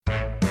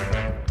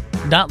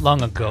Not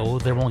long ago,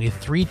 there were only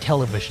 3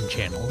 television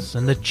channels,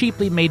 and the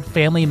cheaply made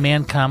family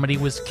man comedy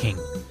was king.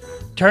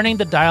 Turning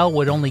the dial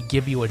would only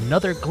give you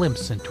another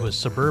glimpse into a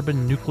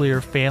suburban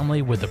nuclear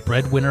family with a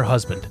breadwinner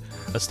husband,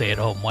 a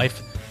stay-at-home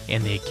wife,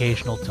 and the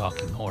occasional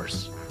talking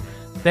horse.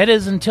 That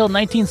is until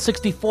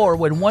 1964,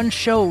 when one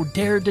show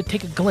dared to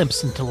take a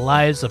glimpse into the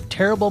lives of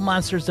terrible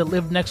monsters that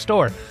lived next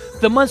door.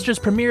 The Munsters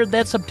premiered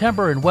that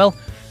September, and well,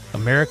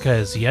 America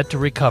has yet to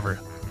recover.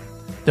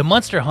 The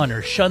Monster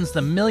Hunter shuns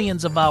the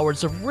millions of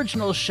hours of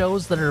original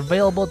shows that are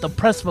available at the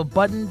press of a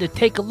button to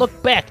take a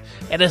look back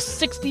at a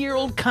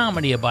 60-year-old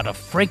comedy about a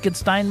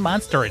Frankenstein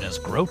monster and his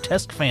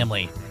grotesque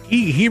family.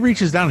 He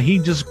reaches down, he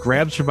just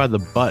grabs her by the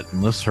butt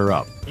and lifts her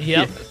up.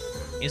 Yep.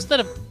 Instead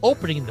of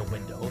opening the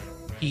window,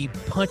 he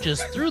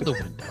punches through the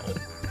window.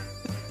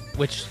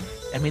 Which,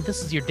 I mean,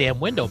 this is your damn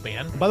window,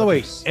 man. By the way,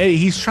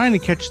 he's trying to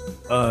catch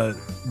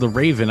the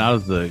raven out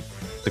of the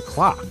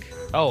clock.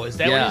 Oh, is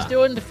that what he's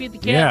doing to feed the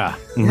cat?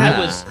 Yeah. I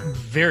was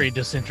very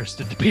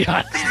disinterested, to be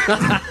honest.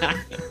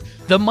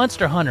 The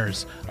Monster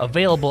Hunters,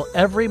 available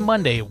every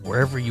Monday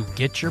wherever you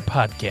get your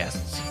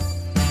podcasts.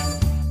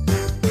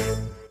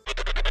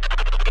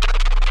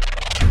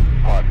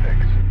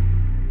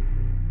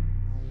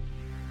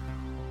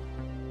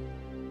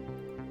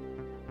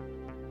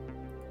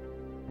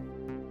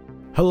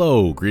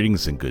 Hello,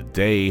 greetings, and good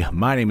day.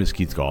 My name is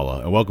Keith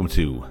Gala, and welcome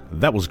to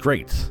That Was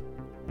Great,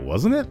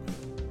 Wasn't It?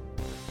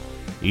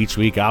 Each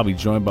week, I'll be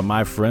joined by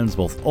my friends,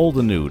 both old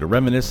and new, to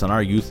reminisce on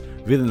our youth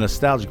via the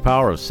nostalgic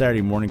power of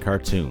Saturday morning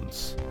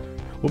cartoons.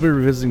 We'll be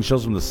revisiting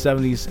shows from the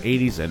 70s,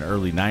 80s, and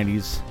early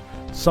 90s.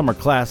 Some are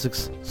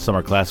classics, some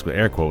are classic with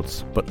air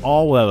quotes, but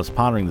all will have us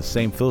pondering the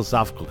same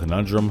philosophical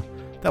conundrum.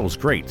 That was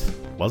great,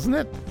 wasn't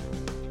it?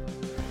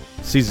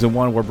 Season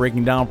 1, we're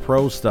breaking down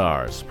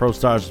ProStars.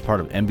 ProStars is part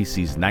of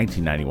NBC's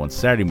 1991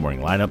 Saturday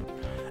morning lineup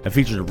and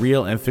featured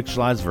real and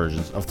fictionalized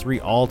versions of 3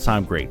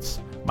 all-time greats: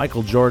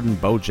 Michael Jordan,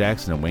 Bo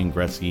Jackson, and Wayne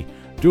Gretzky,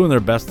 doing their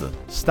best to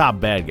stop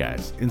bad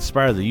guys,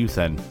 inspire the youth,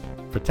 and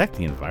protect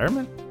the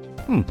environment?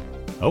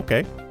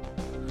 Okay.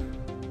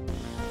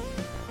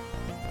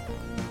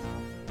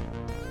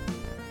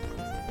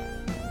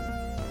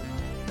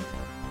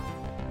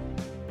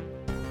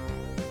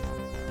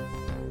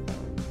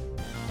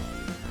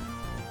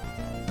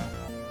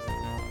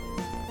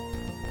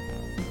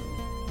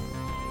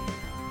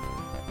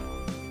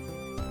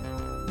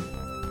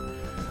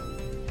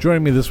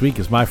 Joining me this week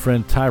is my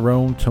friend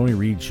Tyrone Tony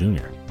Reed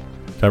Jr.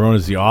 Tyrone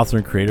is the author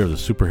and creator of the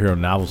superhero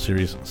novel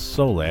series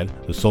S.O.L.A.D,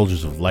 The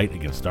Soldiers of Light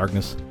Against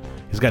Darkness.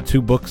 He's got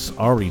 2 books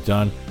already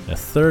done and a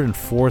 3rd and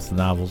 4th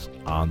novels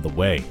on the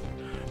way.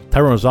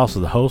 Tyrone is also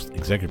the host,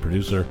 executive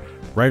producer,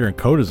 writer, and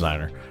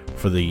co-designer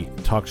for the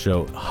talk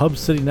show Hub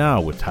City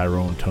Now with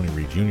Tyrone Tony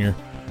Reed Jr.,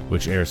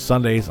 which airs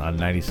Sundays on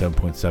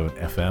 97.7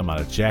 FM out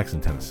of Jackson,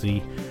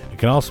 Tennessee. It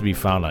can also be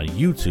found on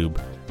YouTube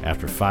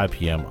after 5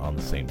 p.m. on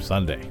the same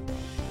Sunday.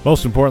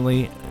 Most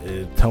importantly,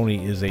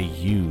 Tony is a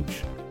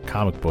huge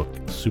comic book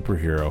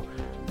superhero,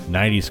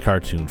 90s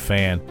cartoon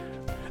fan,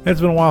 and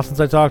it's been a while since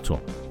I talked to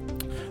him.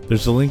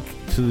 There's a link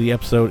to the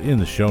episode in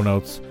the show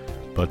notes,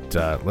 but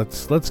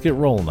let's get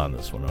rolling on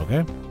this one,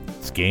 okay?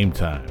 It's game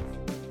time.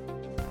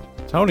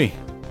 Tony,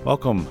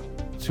 welcome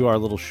to our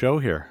little show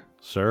here,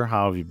 sir.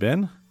 How have you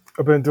been?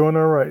 I've been doing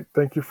all right.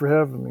 Thank you for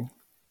having me.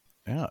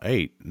 Yeah,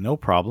 hey, no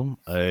problem.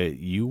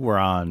 You were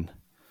on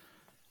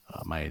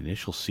my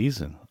initial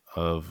season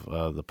of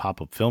the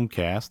Pop-Up Film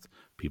Cast.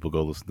 People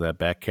go listen to that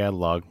back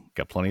catalog.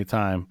 Got plenty of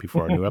time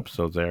before our new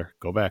episode's there.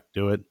 Go back,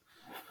 do it.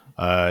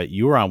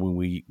 You were on when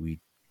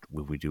we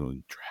were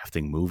doing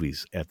drafting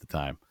movies at the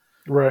time.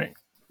 Right.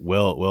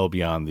 Well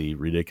beyond the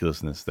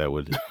ridiculousness that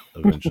would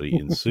eventually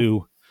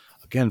ensue.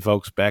 Again,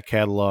 folks, back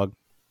catalog.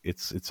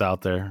 It's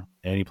out there.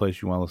 Any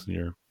place you want to listen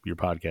to your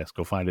podcast,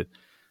 go find it.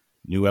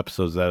 New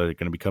episodes that are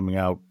going to be coming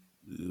out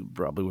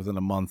probably within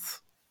a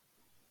month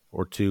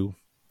or 2.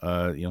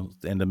 The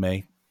end of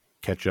May.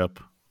 Catch up.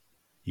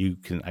 You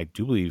can, I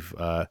do believe,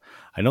 I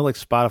know like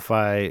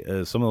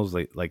Spotify, some of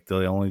those like they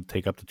only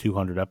take up to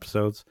 200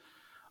 episodes.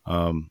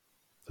 So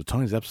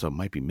Tony's episode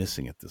might be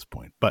missing at this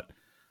point, but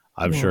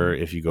I'm sure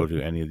if you go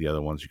to any of the other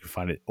ones, you can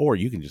find it, or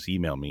you can just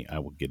email me. I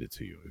will get it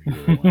to you if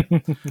you really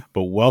want.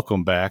 But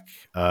welcome back.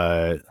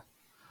 Long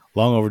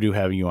overdue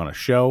having you on a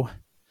show.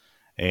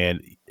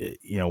 And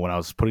when I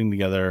was putting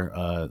together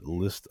a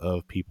list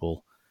of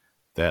people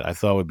that I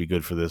thought would be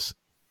good for this,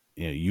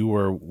 you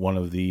were one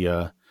of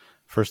the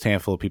first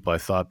handful of people I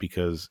thought,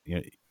 because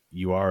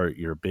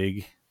you're a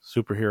big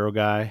superhero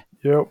guy.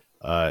 Yep.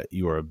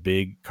 You are a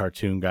big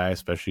cartoon guy,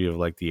 especially of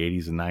like the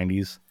 80s and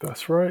 90s.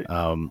 That's right.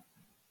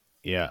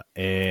 Yeah,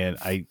 and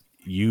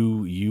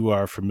you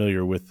are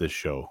familiar with this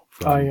show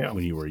from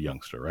when you were a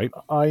youngster, right?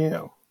 I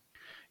am.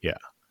 Yeah.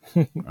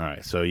 All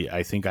right. So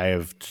I think I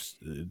have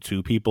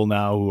 2 people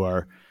now who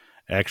are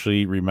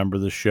actually remember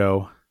the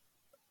show.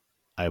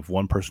 I have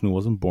 1 person who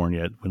wasn't born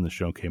yet when the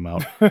show came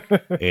out,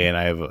 and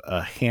I have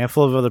a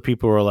handful of other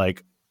people who are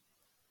like,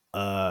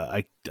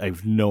 I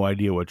have no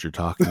idea what you're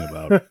talking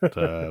about.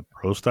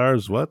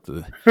 ProStars, what?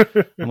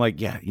 I'm like,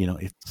 yeah,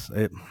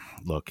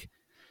 look,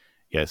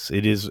 Yes,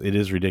 it is. It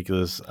is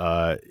ridiculous.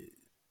 I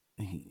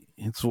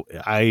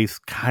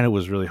kind of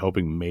was really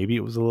hoping maybe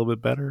it was a little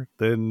bit better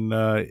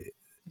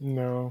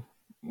No.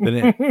 than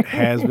it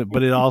has been,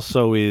 but it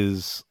also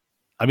is.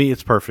 I mean,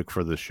 it's perfect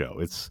for this show.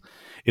 It's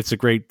a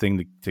great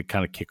thing to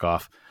kind of kick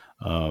off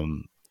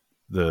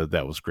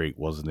that was great,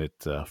 wasn't it?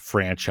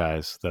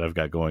 Franchise that I've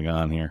got going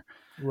on here,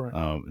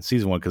 Right.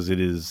 season one, because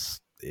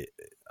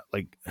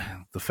like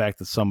the fact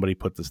that somebody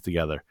put this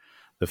together,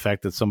 the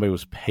fact that somebody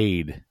was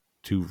paid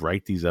to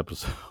write these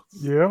episodes,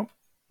 Yeah.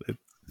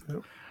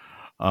 Yep.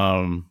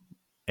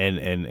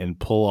 and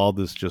pull all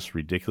this just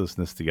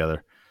ridiculousness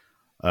together.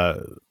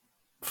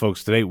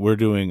 Folks, today we're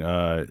doing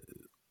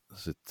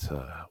is it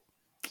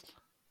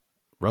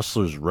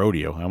Rustler's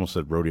Rodeo? I almost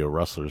said Rodeo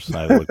Rustlers.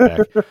 I had to look back.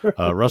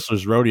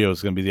 Rustler's Rodeo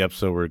is going to be the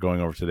episode we're going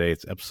over today.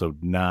 It's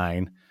episode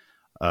 9.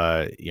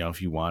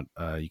 If you want,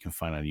 you can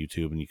find it on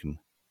YouTube, and you can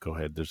go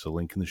ahead. There's a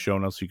link in the show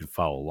notes, so you can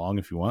follow along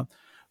if you want.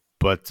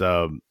 But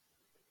I'm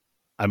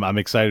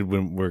excited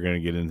when we're going to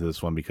get into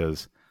this one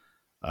because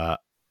I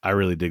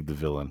really dig the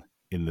villain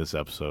in this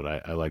episode.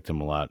 I liked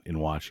him a lot in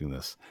watching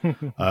this.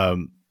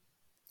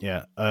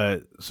 Yeah.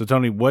 So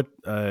Tony,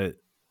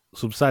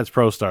 so besides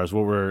ProStars,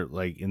 what were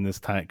like in this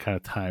kind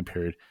of time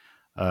period?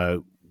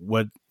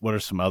 What are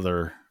some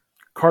other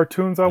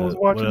Cartoons I was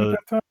watching at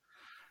that time?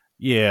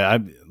 Yeah,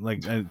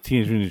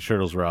 Teenage Mutant Ninja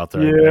Turtles were out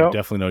there. Yeah. I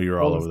definitely know you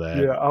were all over that.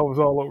 Yeah, I was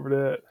all over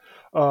that.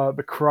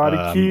 The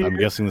Karate Kid. I'm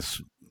guessing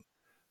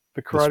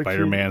the Karate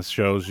Spider-Man Kid,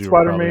 shows you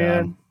were probably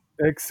on.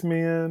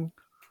 X-Men.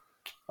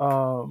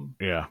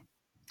 Yeah.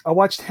 I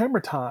watched Hammer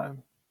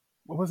Time.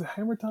 What was it?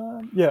 Hammer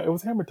Time? Yeah, it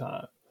was Hammer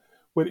Time.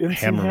 With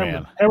MC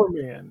Hammerman.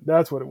 Hammerman.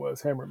 That's what it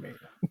was. Hammerman.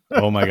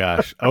 Oh my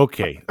gosh.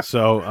 Okay.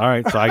 So all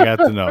right. So I got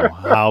to know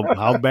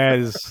how bad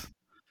is,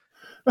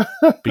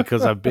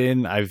 because I've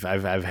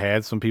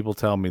had some people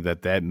tell me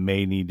that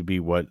may need to be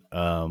what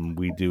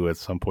we do at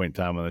some point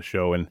in time on the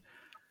show, and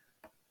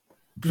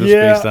just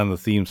based on the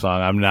theme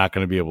song, I'm not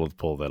going to be able to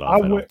pull that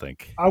off. I don't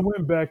think. I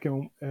went back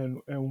and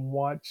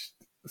watched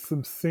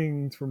some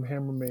scenes from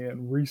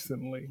Hammerman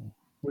recently,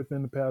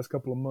 within the past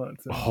couple of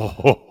months. And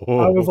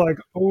I was like,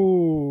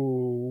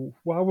 oh,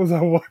 why was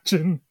I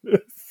watching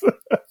this?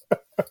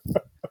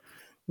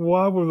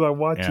 Why was I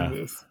watching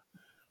this?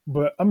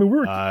 But I mean, we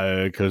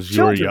were because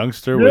you were a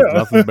youngster with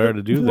nothing better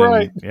to do than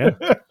right.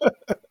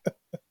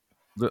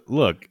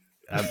 Look,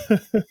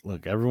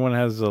 everyone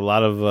has a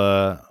lot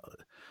of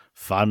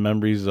fond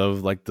memories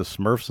of like the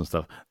Smurfs and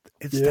stuff.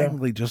 It's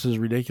technically just as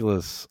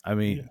ridiculous. I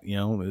mean,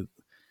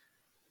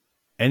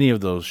 any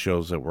of those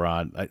shows that were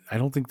on, I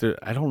don't think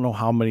I don't know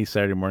how many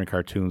Saturday morning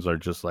cartoons are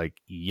just like,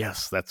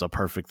 yes, that's a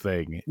perfect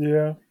thing.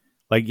 Yeah.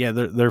 Like, yeah,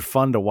 they're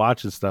fun to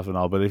watch and stuff and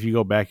all, but if you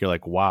go back, you're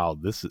like, wow,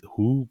 this is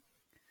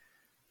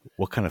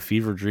what kind of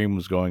fever dream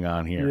was going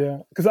on here? Yeah.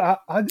 Because I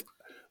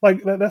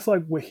like that's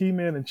like with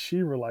He-Man and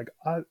She-Ra. Like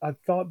I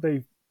thought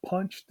they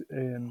punched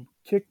and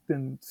kicked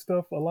and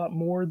stuff a lot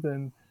more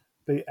than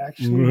they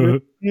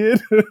actually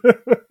did.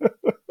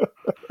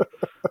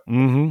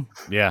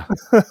 Yeah.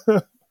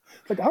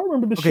 Like I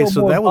remember the show. Okay,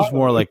 so that was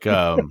more like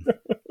that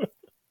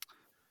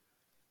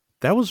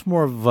was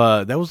more of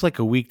that was like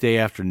a weekday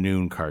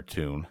afternoon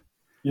cartoon.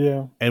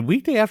 Yeah. And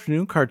weekday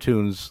afternoon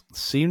cartoons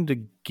seem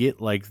to get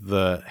like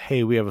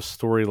hey, we have a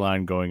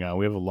storyline going on.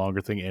 We have a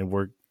longer thing, and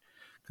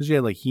because you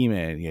had like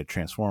He-Man, you had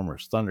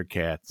Transformers,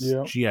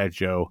 Thundercats, G.I.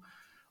 Joe.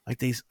 Like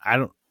these,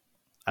 I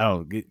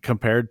don't get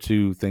compared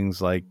to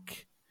things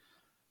like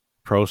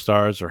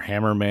ProStars or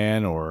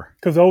Hammerman, or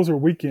because those are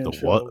weekend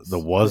shows. The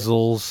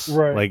Wuzzles,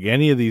 right? Like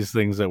any of these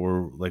things that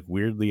were like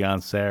weirdly on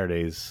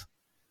Saturdays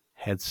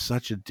had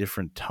such a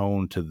different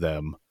tone to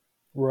them,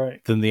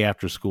 right? Than the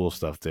after school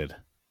stuff did.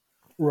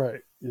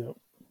 Right. Yep.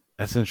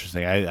 That's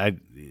interesting. I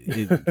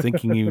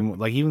thinking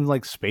even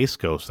like Space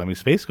Ghost. I mean,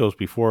 Space Ghost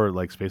before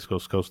like Space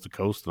Ghost Coast to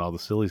Coast and all the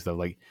silly stuff.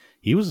 Like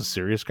he was a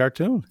serious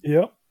cartoon.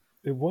 Yep,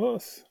 it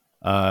was.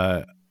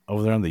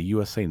 Over there on the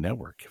USA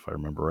Network, if I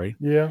remember right.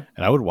 Yeah.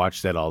 And I would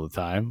watch that all the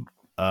time.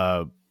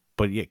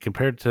 But yeah,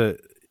 compared to,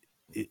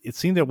 it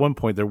seemed at one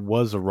point there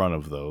was a run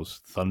of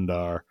those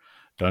Thundar,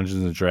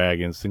 Dungeons and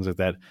Dragons, things like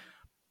that.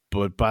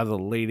 But by the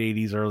late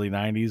 80s, early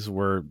 90s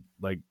were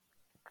like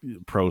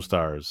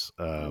ProStars,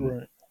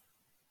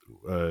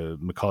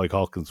 Macaulay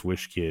Culkin's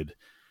Wish Kid,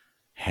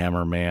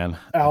 Hammerman,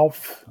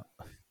 Alf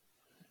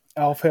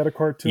had a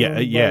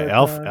cartoon. Yeah.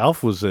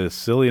 Alf was a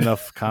silly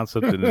enough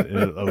concept of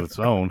its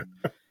own.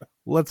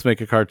 Let's make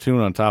a cartoon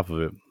on top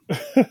of it.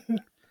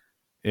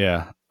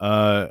 Yeah.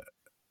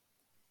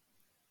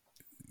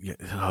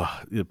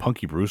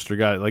 Punky Brewster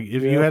got it. Like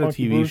if you had a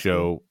TV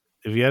show,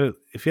 if you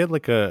had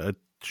like a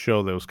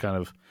show that was kind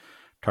of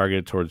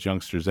targeted towards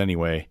youngsters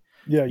anyway.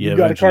 Yeah, you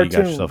got a cartoon. You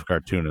got yourself a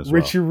cartoon as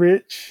Richie well.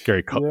 Rich.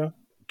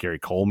 Gary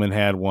Coleman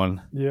had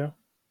one. Yeah.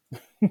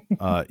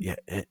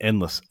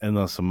 Endless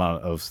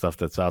amount of stuff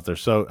that's out there.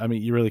 So I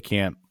mean, you really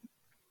can't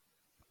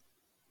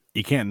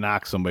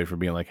knock somebody for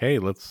being like, hey,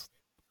 let's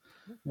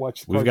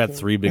watch. We've got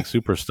 3 big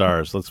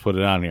superstars. Let's put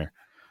it on here.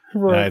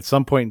 Right. Now, at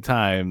some point in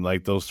time,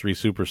 like those 3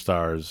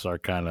 superstars are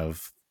kind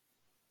of,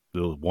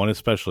 one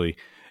especially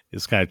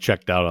is kind of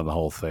checked out on the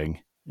whole thing.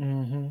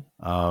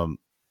 Mm-hmm.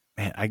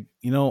 And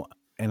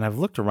and I've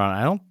looked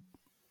around.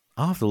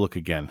 I'll have to look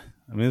again.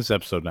 I mean, this is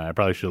episode 9. I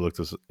probably should have looked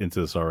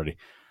into this already.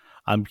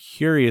 I'm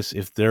curious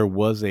if there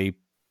was a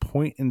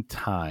point in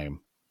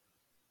time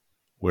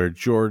where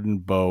Jordan,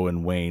 Bo,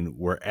 and Wayne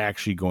were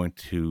actually going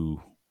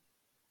to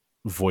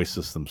voice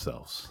this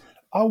themselves.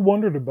 I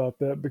wondered about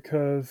that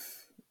because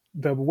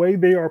the way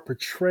they are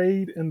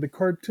portrayed in the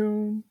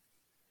cartoon,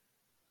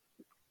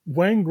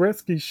 Wayne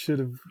Gretzky should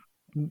have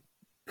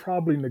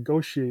probably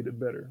negotiated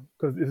better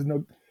because there's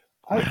no.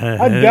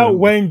 I doubt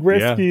Wayne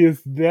Gretzky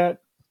is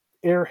that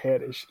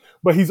airheadish,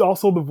 but he's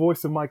also the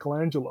voice of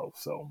Michelangelo.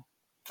 So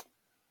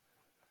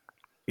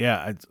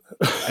yeah, and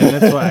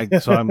that's why.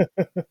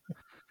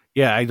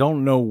 I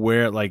don't know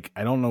where.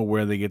 I don't know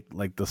where they get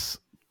like this,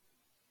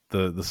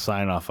 the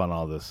sign off on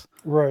all this.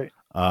 Right.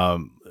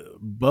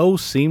 Bo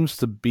seems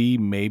to be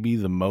maybe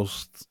the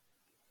most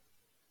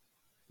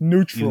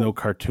neutral,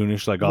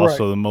 cartoonish.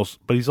 Also the most,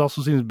 but he's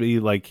also seems to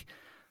be like.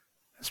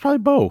 It's probably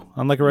Bo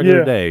on like a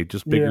regular day,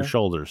 just bigger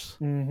shoulders.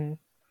 Mm-hmm.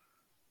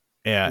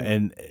 Yeah,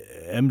 and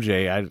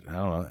MJ, I don't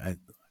know.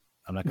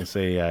 I'm not gonna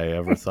say I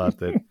ever thought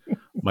that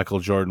Michael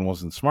Jordan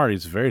wasn't smart.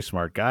 He's a very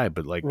smart guy,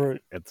 but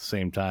at the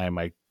same time,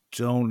 I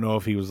don't know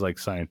if he was like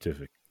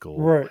scientific,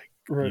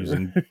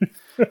 using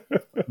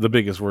the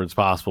biggest words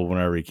possible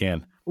whenever he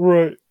can.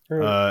 Right.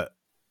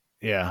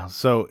 Yeah.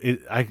 So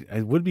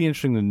it would be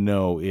interesting to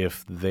know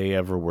if they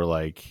ever were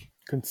like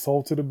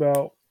consulted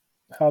about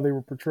how they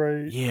were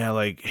portrayed. Yeah,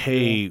 like,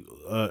 hey,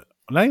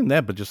 not even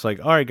that, but just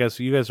like, all right, guys,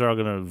 so you guys are all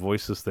gonna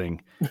voice this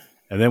thing,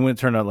 and then when it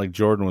turned out like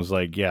Jordan was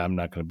like, yeah, I'm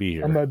not gonna be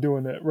here. I'm not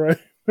doing that, right?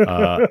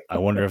 I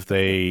wonder if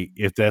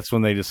that's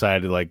when they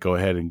decided to like go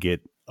ahead and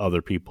get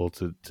other people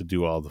to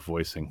do all the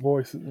voicing.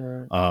 Right.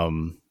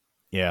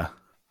 Yeah.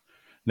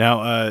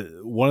 Now,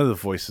 one of the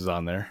voices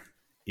on there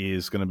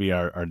is going to be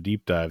our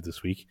deep dive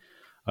this week.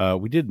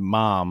 We did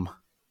Mom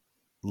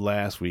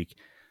last week,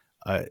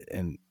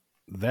 and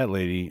that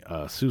lady,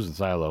 Susan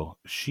Silo,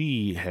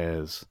 she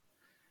has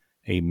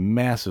a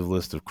massive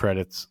list of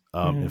credits.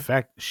 In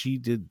fact, she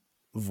did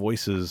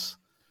voices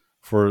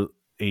for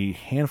a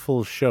handful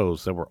of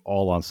shows that were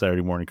all on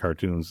Saturday morning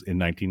cartoons in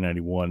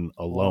 1991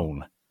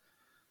 alone.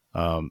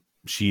 Wow.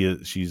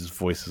 She's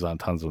voices on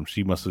tons of them.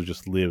 She must have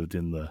just lived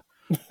in the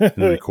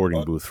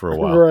recording booth for a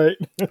while. Right.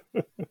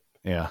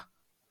 Yeah.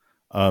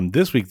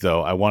 This week,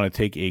 though, I want to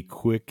take a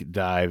quick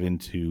dive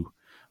into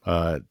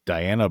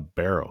Diana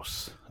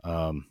Barros.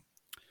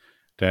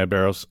 Diana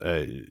Barros,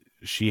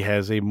 she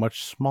has a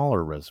much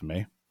smaller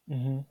resume.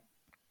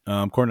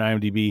 According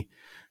to IMDb,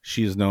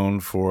 she is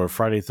known for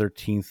Friday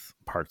 13th,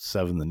 Part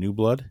 7, The New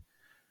Blood,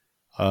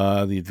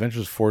 The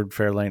Adventures of Ford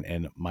Fairlane,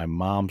 and My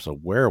Mom's a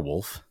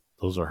Werewolf.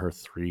 Those are her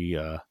three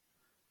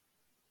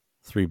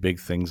big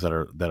things that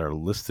are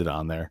listed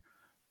on there.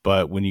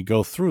 But when you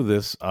go through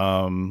this,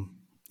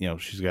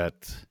 she's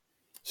got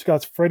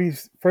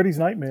Freddy's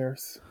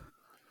Nightmares.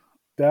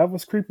 That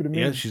was creepy to me.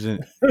 Yeah, she's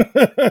in.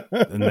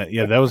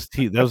 That was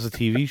a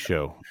TV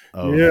show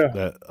of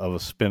a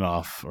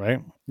spinoff, right?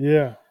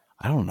 Yeah.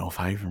 I don't know if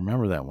I even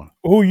remember that one.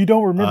 Oh, you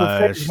don't remember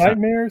Freddy's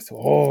Nightmares?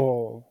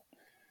 I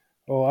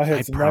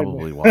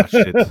probably watched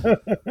it.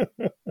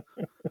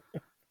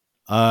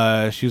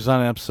 She was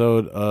on an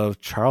episode of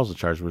Charles in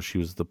Charge where she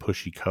was the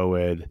pushy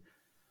co-ed.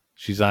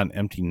 She's on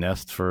Empty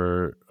Nest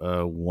for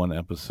one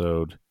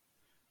episode.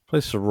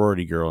 Plays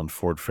sorority girl in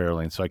Ford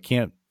Fairlane. So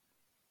I'm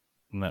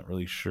not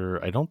really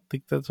sure. I don't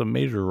think that's a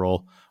major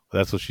role, but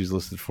that's what she's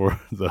listed for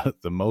the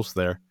most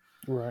there.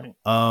 Right.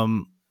 But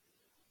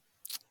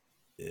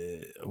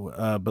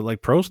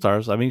like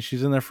ProStars, I mean,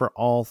 she's in there for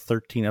all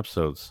 13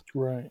 episodes.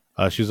 Right.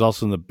 She was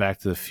also in the Back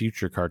to the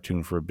Future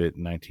cartoon for a bit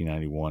in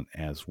 1991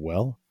 as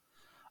well.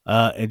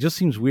 It just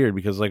seems weird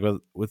because like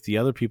with the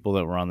other people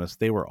that were on this,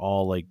 they were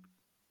all like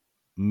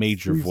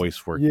major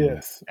voice working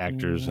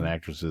actors and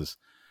actresses.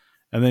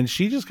 And then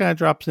she just kind of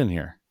drops in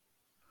here.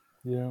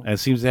 Yeah. And it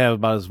seems to have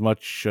about as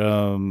much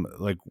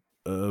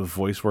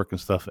voice work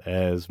and stuff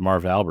as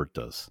Marv Albert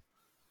does.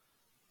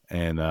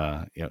 And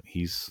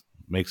he's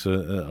makes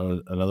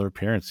another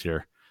appearance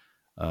here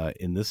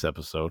in this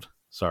episode.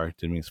 Sorry,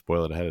 didn't mean to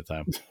spoil it ahead of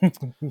time.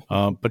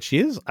 But she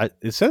is.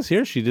 It says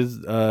here she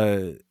did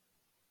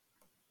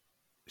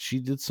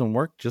some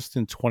work just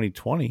in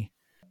 2020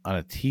 on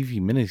a TV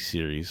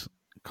miniseries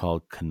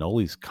called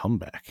Cannoli's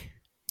Comeback.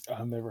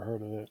 I've never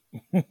heard of it.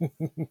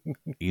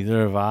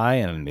 Either have I,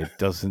 and it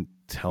doesn't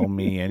tell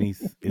me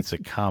anything. It's a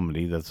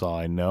comedy. That's all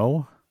I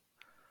know.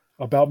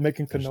 About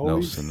making cannolis? There's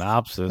no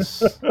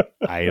synopsis.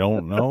 I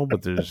don't know,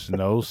 but there's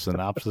no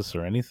synopsis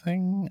or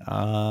anything.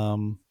 I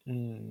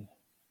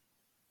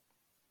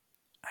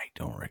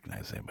don't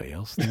recognize anybody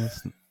else in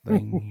this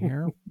thing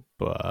here,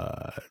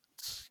 but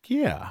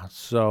yeah.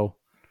 So,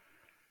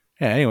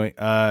 yeah. Anyway,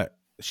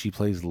 she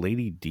plays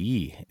Lady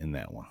D in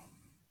that one.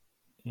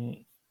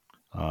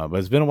 But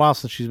it's been a while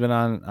since she's been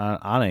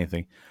on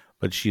anything.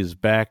 But she is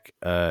back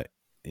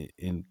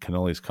in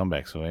Cannoli's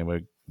Comeback. So, if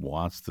anybody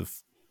wants to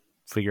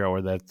figure out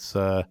where that's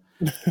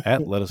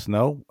at, let us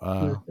know.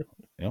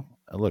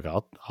 look,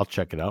 I'll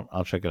check it out.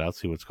 I'll check it out,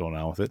 see what's going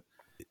on with it.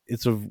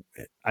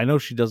 I know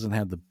she doesn't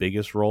have the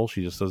biggest role.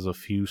 She just does a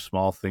few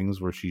small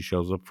things where she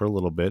shows up for a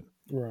little bit.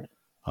 Right.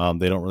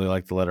 They don't really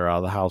like to let her out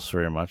of the house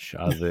very much,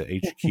 out of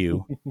the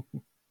HQ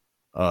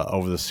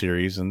over the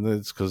series, and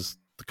it's because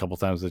the couple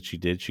times that she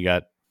did, she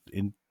got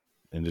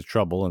into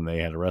trouble, and they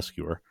had to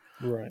rescue her.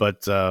 Right.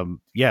 But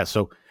yeah,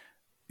 so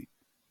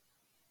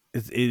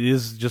it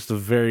is just a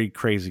very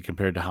crazy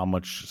compared to how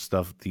much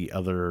stuff the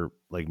other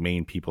like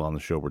main people on the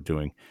show were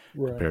doing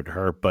compared to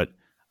her. But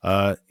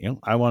I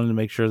wanted to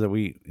make sure that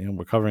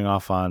we're covering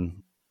off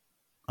on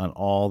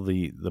all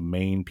the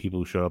main people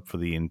who showed up for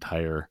the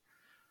entire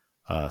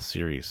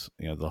series.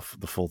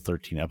 The full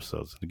 13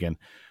 episodes. Again,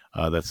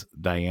 that's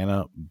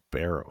Diana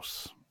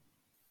Barros.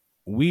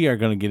 We are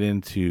going to get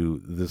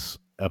into this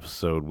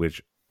episode,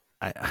 which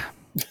I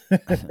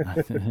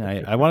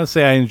want to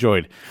say I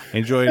enjoyed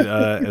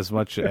as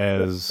much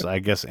as I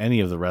guess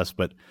any of the rest,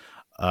 but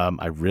I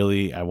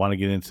want to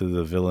get into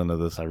the villain of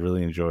this. I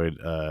really enjoyed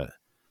a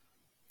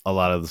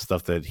lot of the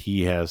stuff that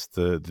he has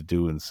to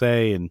do and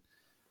say, and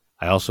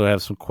I also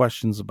have some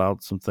questions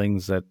about some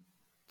things that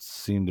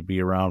seem to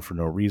be around for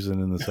no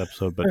reason in this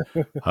episode, but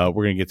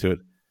we're going to get to it.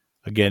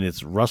 Again,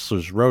 it's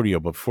Rustler's Rodeo,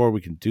 but before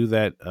we can do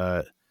that,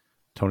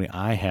 Tony,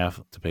 I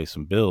have to pay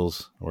some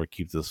bills or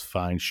keep this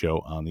fine show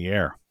on the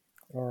air.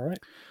 All right.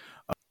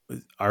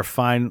 Our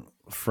fine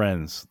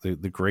friends, the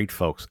great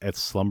folks at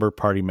Slumber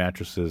Party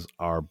Mattresses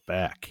are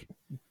back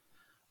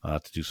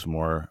to do some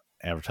more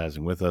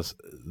advertising with us.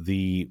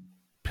 The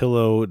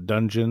Pillow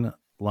Dungeon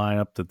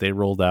lineup that they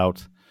rolled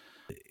out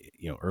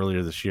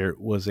earlier this year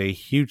was a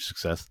huge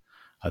success.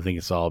 I think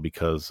it's all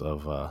because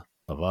of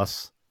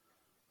us.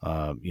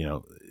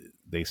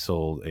 They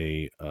sold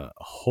a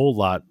whole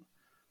lot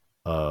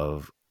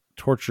of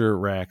torture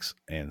racks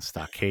and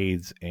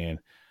stockades and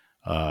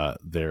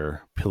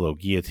their pillow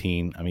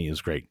guillotine. I mean, it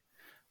was great.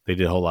 They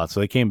did a whole lot. So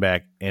they came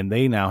back, and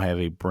they now have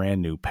a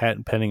brand new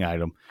patent pending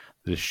item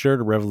that is sure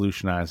to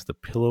revolutionize the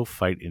pillow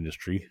fight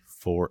industry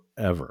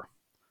forever.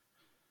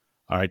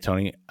 All right,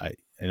 Tony, I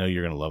know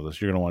you're going to love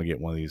this. You're going to want to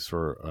get one of these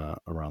for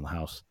around the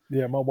house.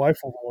 Yeah, my wife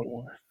will want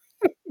one.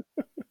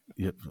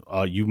 You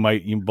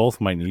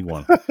both might need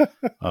one.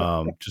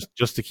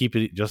 Just to keep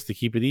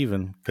it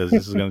even, because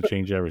this is going to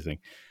change everything.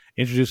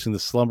 Introducing the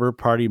Slumber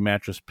Party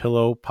Mattress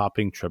Pillow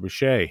Popping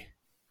Trebuchet.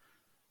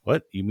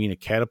 What? You mean a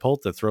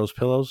catapult that throws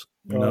pillows?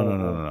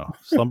 No.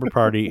 Slumber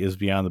Party is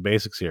beyond the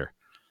basics here.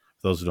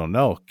 For those who don't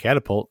know,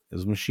 catapult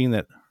is a machine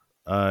that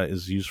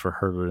is used for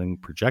hurling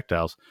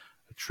projectiles.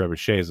 A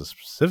trebuchet is a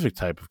specific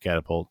type of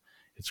catapult.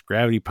 It's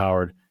gravity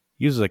powered,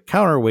 uses a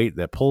counterweight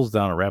that pulls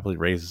down and rapidly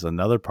raises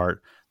another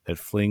part that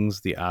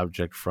flings the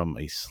object from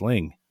a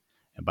sling.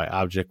 And by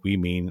object, we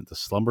mean the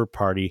Slumber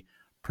Party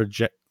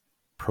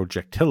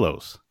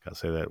projectilos. Gotta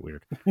say that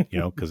weird,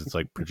 because it's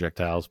like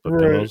projectiles, but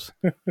right. Pillows.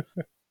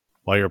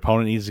 While your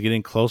opponent needs to get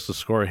in close to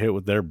score a hit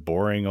with their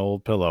boring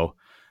old pillow,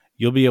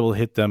 you'll be able to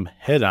hit them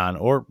head on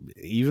or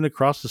even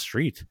across the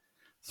street,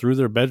 through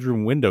their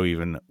bedroom window,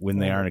 even when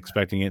they aren't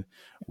expecting it,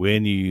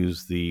 when you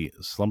use the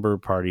Slumber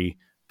Party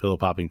Pillow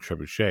Popping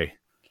Trebuchet.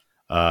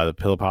 The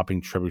Pillow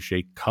Popping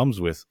Trebuchet comes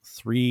with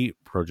 3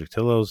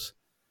 projectilos,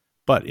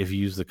 but if you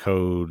use the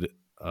code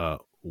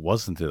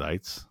Wasn't It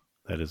Ites,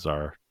 that is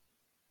our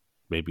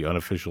maybe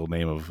unofficial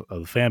name of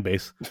the fan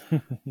base,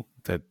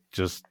 that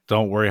just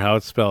don't worry how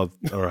it's spelled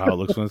or how it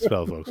looks when it's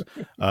spelled, folks.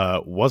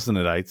 Wasn't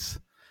It Ites,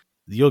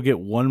 you'll get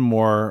 1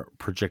 more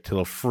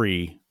projectile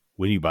free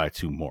when you buy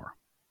 2 more.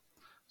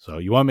 So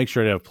you want to make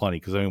sure to have plenty,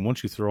 because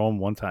once you throw them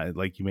one time,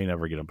 like, you may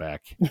never get them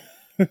back.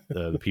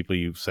 The people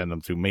you send them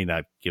to may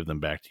not give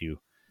them back to you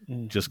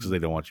just because they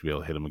don't want you to be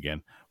able to hit them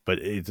again. But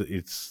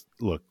it's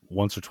look,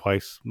 once or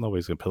twice,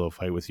 nobody's going to pillow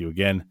fight with you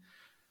again.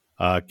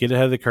 Get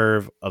ahead of the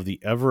curve of the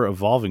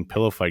ever-evolving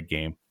pillow fight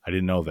game. I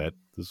didn't know that.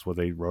 This is what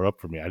they wrote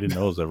up for me. I didn't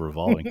know it was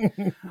ever-evolving.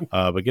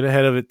 But get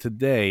ahead of it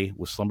today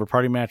with Slumber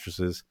Party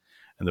Mattresses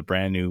and the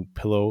brand new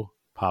Pillow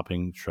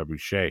Popping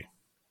Trebuchet.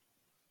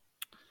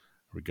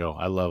 Here we go.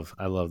 I love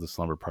the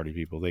Slumber Party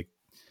people. They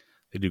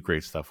do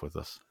great stuff with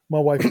us. My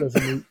wife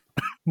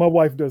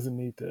doesn't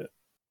need that.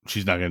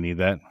 She's not going to need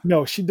that?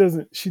 No, she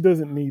doesn't. She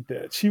doesn't need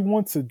that. She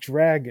wants a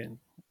dragon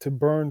to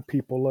burn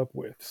people up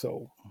with.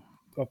 So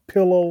a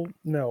pillow,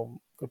 no.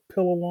 A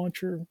pillow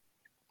launcher,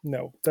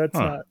 no. That's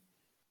not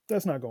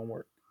going to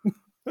work.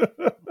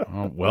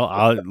 Well,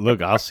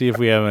 I'll see if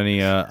we have any.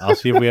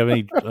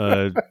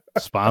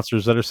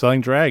 Sponsors that are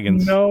selling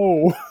dragons.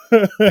 No.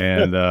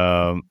 And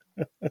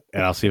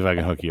I'll see if I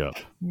can hook you up.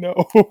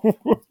 No.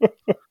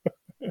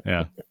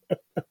 Yeah.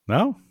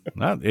 No,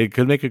 not. It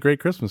could make a great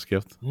Christmas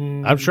gift.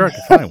 I'm sure I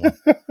could find one.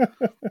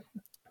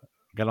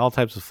 Got all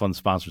types of fun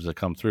sponsors that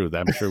come through.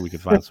 I'm sure we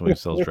could find somebody who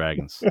sells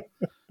dragons.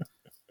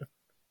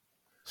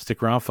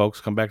 Stick around,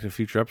 folks. Come back to a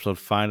future episode.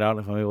 Find out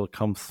if I'm able to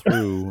come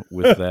through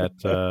with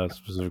that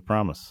specific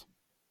promise.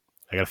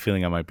 I got a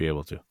feeling I might be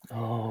able to.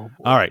 Oh,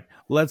 boy. All right.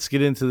 Let's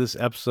get into this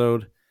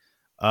episode.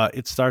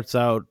 It starts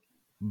out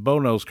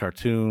Bono's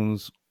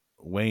cartoons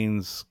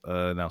Wayne's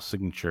now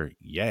signature,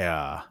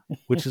 yeah,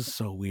 which is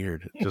so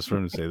weird just for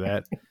him to say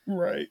that.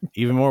 Right.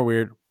 Even more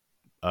weird.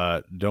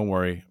 Don't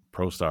worry,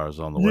 ProStars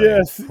on the way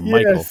Yes. from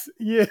Michael.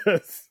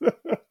 Yes.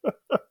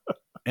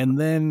 And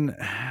then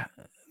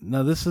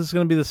now this is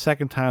going to be the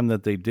second time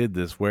that they did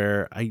this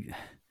where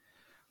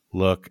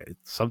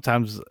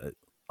sometimes,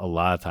 a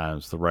lot of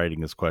times the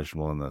writing is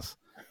questionable in this.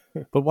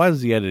 But why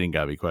does the editing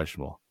got to be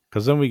questionable?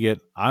 Because then we get,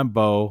 I'm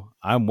Bo,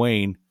 I'm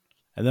Wayne,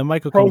 and then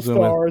Michael comes in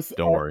with,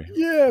 don't worry.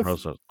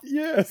 ProStars.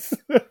 Yes.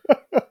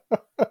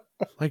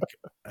 Like,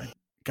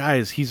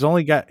 guys, he's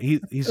only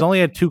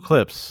had 2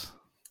 clips.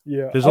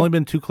 Yeah. There's only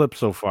been 2 clips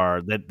so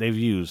far that they've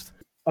used.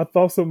 I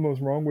thought something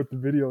was wrong with the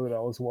video that I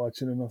was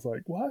watching, and I was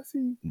like, why is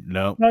he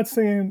No. not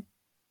saying,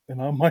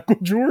 and I'm Michael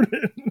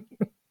Jordan?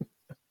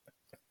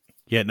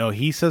 Yeah, no,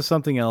 he says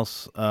something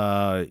else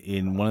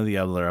in one of the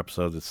other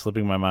episodes. It's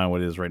slipping my mind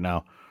what it is right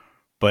now.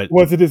 But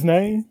was it his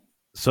name?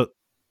 So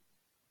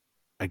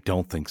I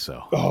don't think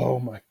so. Oh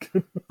my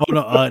god.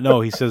 Oh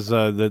no, he says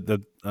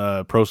the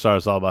ProStar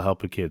is all about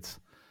helping kids.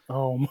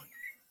 Oh my.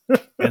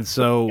 And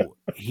so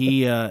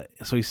he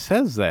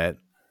says that,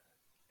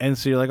 and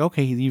so you're like,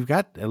 okay, you've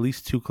got at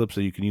least 2 clips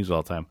that you can use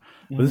all the time.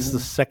 But this is the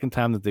second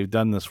time that they've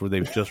done this where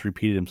they've just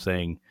repeated him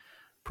saying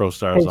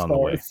ProStars on the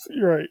way.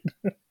 You're right.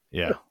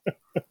 Yeah.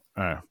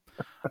 All right.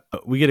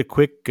 We get a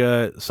quick.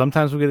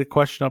 Sometimes we get a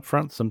question up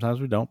front. Sometimes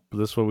we don't. But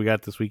this is what we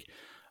got this week.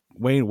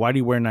 Wayne, why do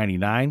you wear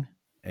 99?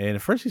 And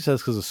at first he says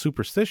because of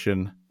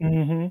superstition.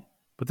 Mm-hmm.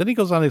 But then he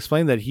goes on to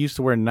explain that he used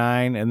to wear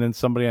 9, and then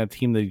somebody on a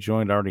team that he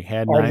joined already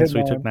had 9, so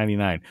he took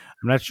 99.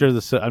 I'm not sure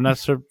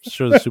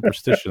the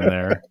superstition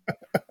there.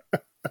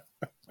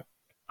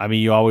 I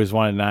mean, you always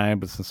wanted 9,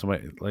 but since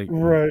somebody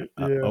right,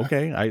 yeah.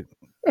 Okay, I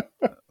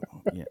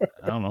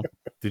don't know.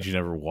 Did you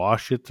never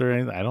wash it or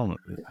anything? I don't know.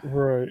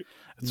 Right.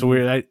 It's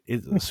weird.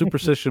 It's a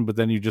superstition, but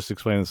then you just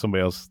explained that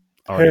somebody else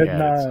already had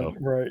 9, it. So.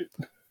 Right.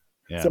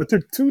 Yeah. So I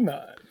took 2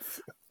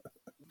 9s.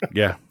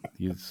 Yeah,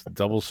 it's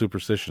double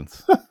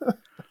superstitions.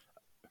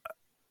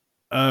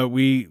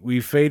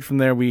 We fade from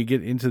there. We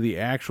get into the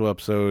actual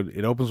episode.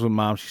 It opens with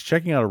Mom. She's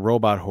checking out a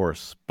robot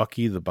horse,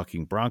 Bucky, the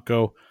bucking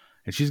bronco,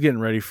 and she's getting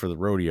ready for the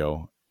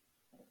rodeo.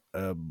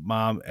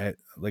 Mom,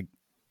 like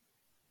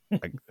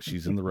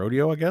she's in the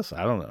rodeo, I guess.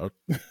 I don't know.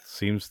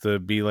 Seems to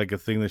be like a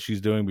thing that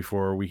she's doing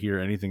before we hear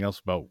anything else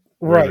about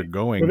where they're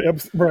going.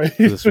 Right.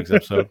 For this week's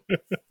episode.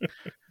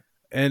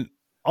 And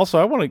also,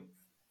 I want to.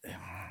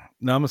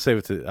 No, I'm gonna save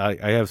it to.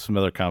 I have some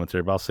other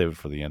commentary, but I'll save it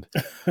for the end.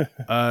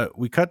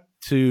 We cut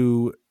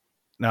to.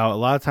 Now, a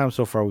lot of times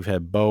so far, we've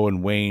had Bo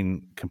and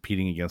Wayne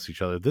competing against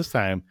each other. This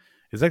time,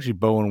 it's actually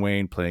Bo and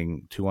Wayne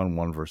playing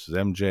 2-on-1 versus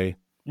MJ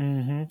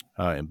in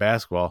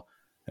basketball.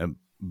 And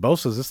Bo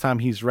says this time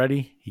he's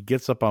ready. He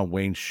gets up on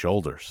Wayne's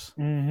shoulders.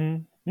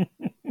 Mm-hmm.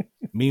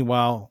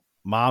 Meanwhile,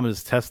 Mom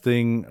is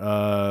testing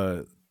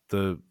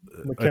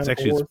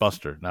it's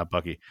Buster, not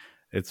Bucky.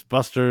 It's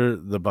Buster,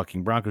 the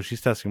bucking bronco.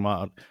 She's testing him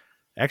out.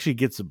 Actually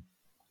gets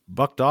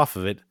bucked off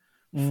of it.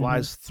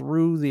 Flies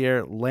through the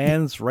air,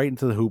 lands right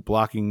into the hoop,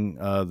 blocking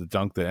the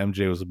dunk that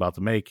MJ was about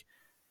to make.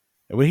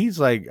 And when he's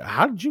like,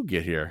 how did you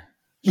get here?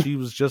 She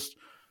was just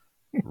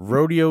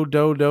rodeo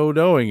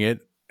doing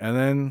it, and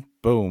then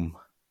boom.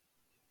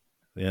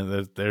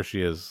 Yeah, there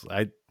she is.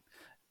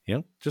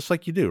 Just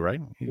like you do, right?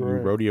 You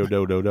rodeo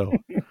do.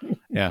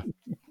 Yeah.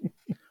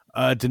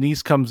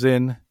 Denise comes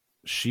in.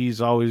 She's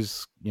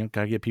always,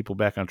 gotta get people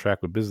back on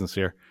track with business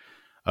here.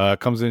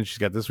 Comes in, she's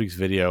got this week's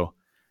video.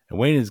 And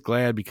Wayne is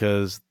glad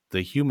because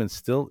the human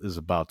still is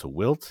about to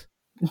wilt.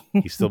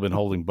 He's still been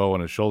holding Bo on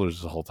his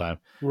shoulders the whole time.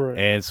 Right.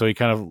 And so he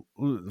kind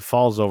of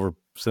falls over,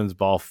 sends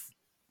Bo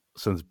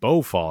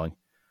falling.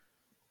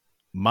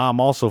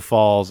 Mom also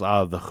falls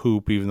out of the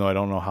hoop, even though I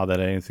don't know how that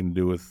had anything to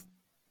do with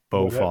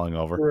Bo falling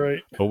over. Right.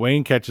 But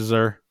Wayne catches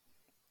her,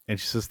 and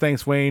she says,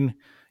 "Thanks, Wayne.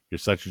 You're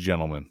such a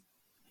gentleman."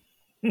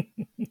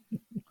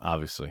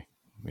 Obviously.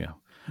 Yeah.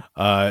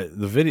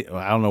 The video,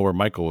 I don't know where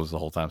Michael was the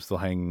whole time, still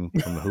hanging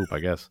from the hoop, I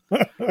guess.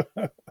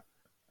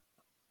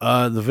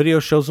 The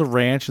video shows a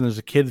ranch, and there's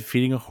a kid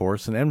feeding a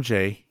horse, and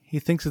MJ, he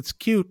thinks it's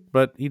cute,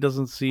 but he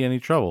doesn't see any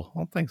trouble.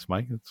 Well, thanks,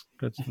 Mike. It's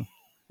good.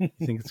 You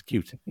think it's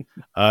cute.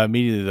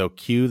 Immediately, though,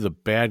 cue the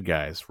bad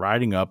guys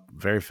riding up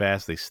very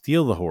fast. They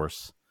steal the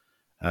horse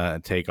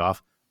and take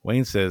off.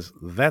 Wayne says,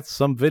 "That's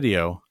some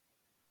video."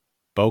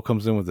 Bo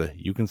comes in with a,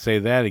 "You can say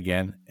that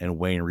again," and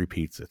Wayne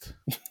repeats it.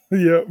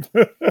 Yep.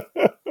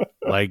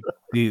 Like,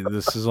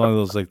 this is one of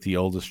those, like, the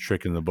oldest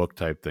trick in the book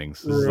type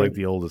things. This is like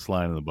the oldest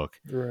line in the book.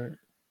 Right.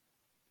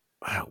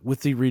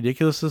 With the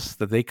ridiculousness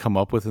that they come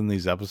up with in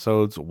these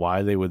episodes,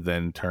 why they would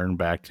then turn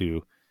back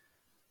to,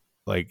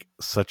 like,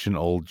 such an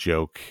old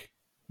joke.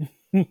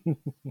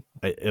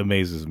 It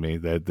amazes me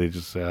that they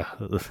just,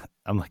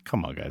 I'm like,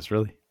 come on, guys,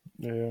 really?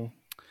 Yeah.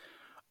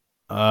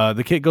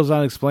 The kid goes on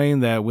to explain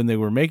that when they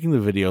were making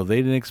the video, they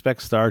didn't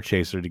expect Star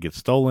Chaser to get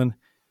stolen.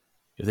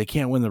 If they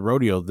can't win the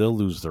rodeo, they'll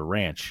lose their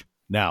ranch.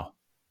 Now,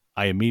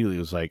 I immediately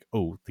was like,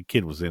 oh, the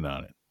kid was in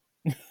on it.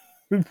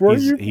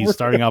 He's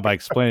starting out by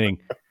explaining,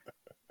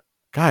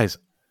 guys,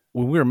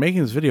 when we were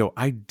making this video,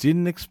 I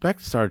didn't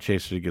expect Star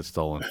Chaser to get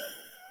stolen.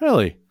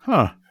 Really?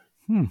 Huh.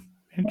 The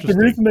Interesting.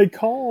 reason they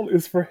call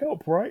is for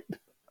help, right?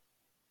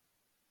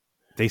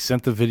 They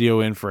sent the video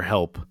in for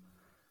help.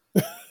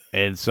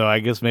 And so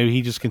I guess maybe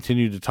he just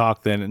continued to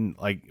talk then, and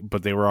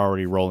but they were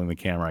already rolling the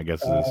camera, I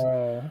guess it is.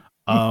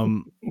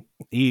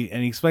 He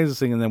explains this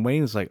thing, and then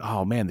Wayne is like,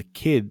 "Oh man, the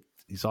kid,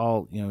 he's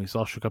all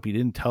shook up. He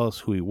didn't tell us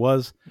who he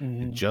was."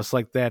 And just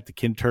like that, the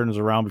kid turns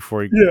around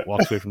before he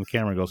walks away from the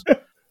camera and goes,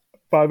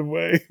 "By the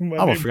way, I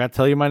almost forgot to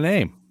tell you my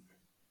name.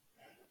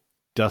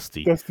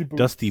 Dusty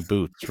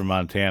Boots from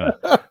Montana."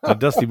 Now,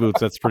 Dusty Boots,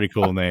 that's a pretty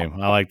cool name.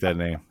 I like that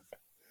name.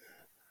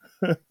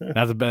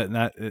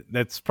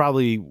 That's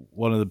probably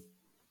one of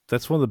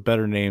the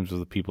better names of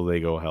the people they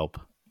go help.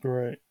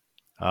 Right.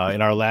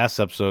 In our last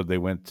episode, they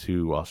went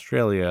to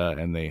Australia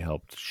and they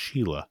helped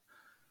Sheila,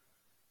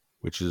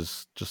 which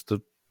is just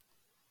the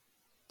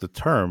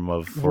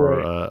term for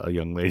a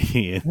young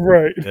lady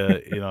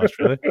in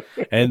Australia.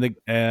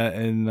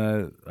 And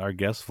our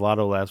guest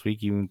Vlado last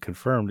week even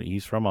confirmed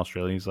he's from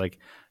Australia. He's like,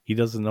 he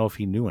doesn't know if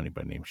he knew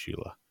anybody named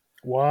Sheila.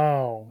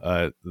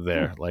 Wow.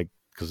 There,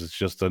 because it's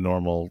just a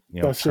normal,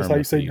 that's term just how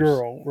you say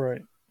girl,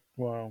 right?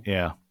 Wow.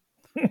 Yeah.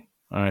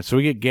 All right, so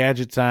we get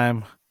gadget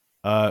time.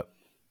 Now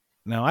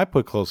I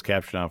put closed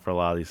caption on for a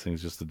lot of these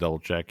things just to double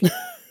check.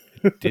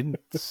 It didn't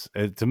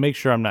to make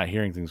sure I'm not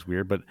hearing things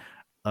weird, but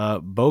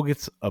Bo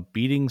gets a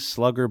beating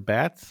slugger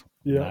bat.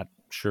 Yeah. Not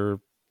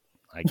sure.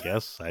 I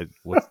guess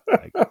what's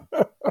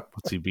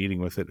he beating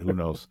with it? Who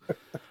knows?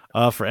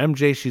 For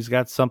MJ, she's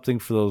got something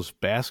for those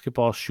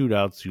basketball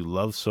shootouts you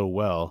love so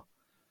well,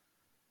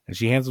 and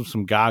she hands him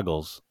some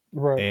goggles.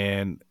 Right.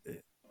 And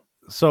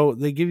so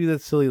they give you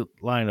that silly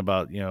line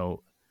about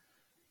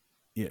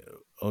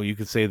you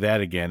could say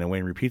that again, and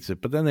Wayne repeats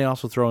it. But then they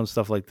also throw in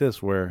stuff like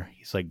this where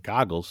he's like,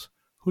 goggles?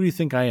 Who do you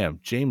think I am?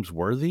 James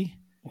Worthy?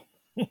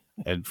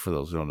 And for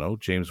those who don't know,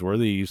 James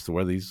Worthy used to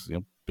wear these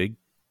big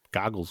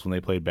goggles when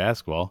they played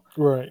basketball.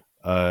 Right.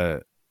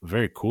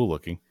 Very cool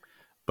looking.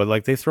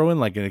 But they throw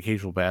in an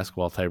occasional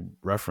basketball type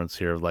reference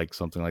here of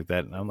something like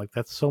that. And I'm like,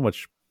 that's so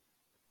much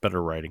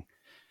better writing.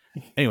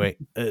 Anyway,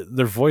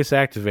 they're voice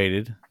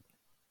activated,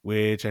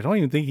 which I don't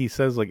even think he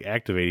says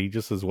activate. He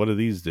just says, what do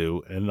these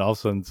do? And all of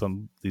a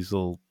sudden these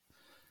little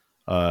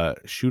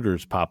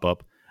shooters pop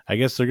up. I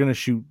guess they're going to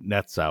shoot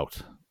nets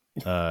out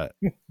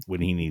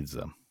when he needs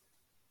them.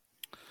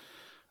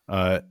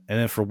 And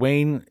then for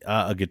Wayne,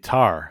 a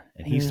guitar,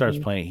 and he starts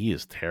playing. He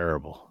is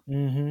terrible.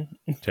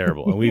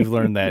 Terrible. And we've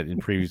learned that in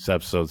previous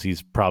episodes.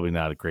 He's probably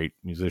not a great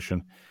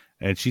musician.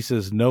 And she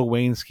says, no,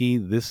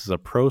 Wayneski, this is a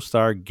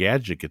ProStar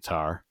gadget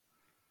guitar.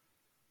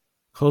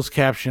 Closed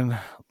caption,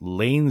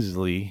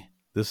 Lanesley,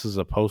 this is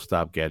a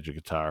post-op gadget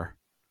guitar.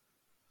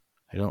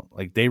 I don't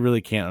they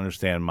really can't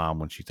understand Mom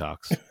when she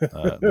talks.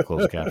 The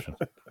closed caption.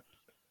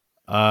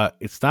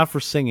 It's not for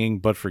singing,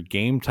 but for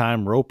game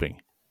time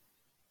roping.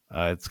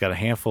 It's got a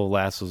handful of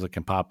lassos that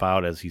can pop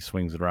out as he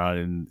swings it around,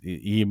 and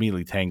he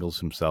immediately tangles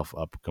himself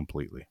up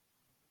completely.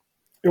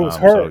 It was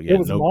her. It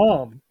was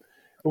Mom.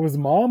 It was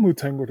Mom who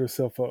tangled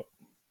herself up.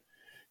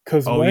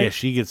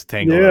 She gets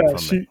tangled up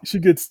from it. She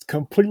gets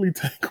completely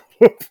tangled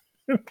up.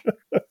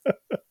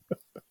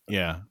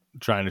 Yeah,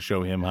 trying to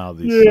show him how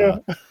this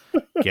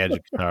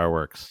gadget guitar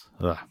works.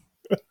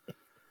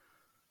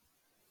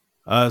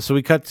 So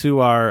we cut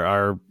to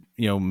our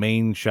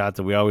main shot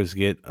that we always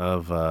get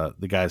of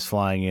the guys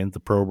flying in.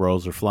 The Pro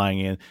Bros are flying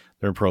in.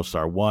 They're in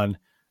ProStar 1,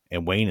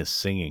 and Wayne is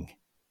singing.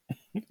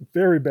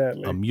 Very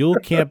badly. A mule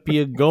can't be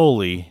a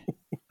goalie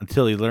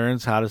until he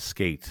learns how to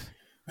skate.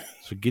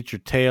 So get your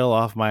tail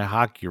off my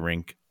hockey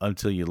rink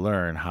until you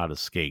learn how to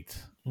skate.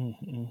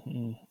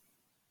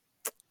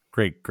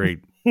 Great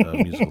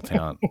musical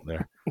talent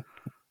there.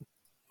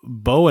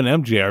 Bo and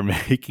MJ are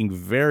making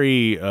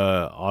very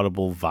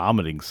audible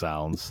vomiting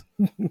sounds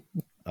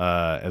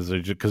as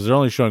because they're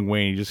only showing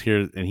Wayne. You just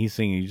hear, and he's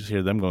singing. You just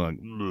hear them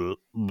going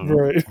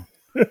right.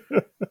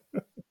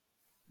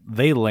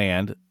 They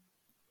land.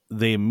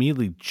 They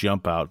immediately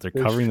jump out. They're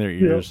covering their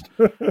ears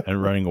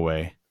and running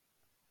away.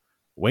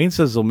 Wayne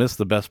says they'll miss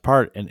the best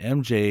part, and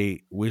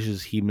MJ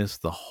wishes he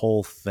missed the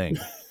whole thing.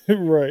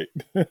 Right.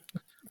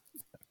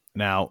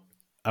 Now,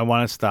 I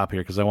want to stop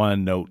here because I want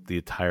to note the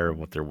attire of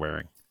what they're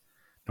wearing.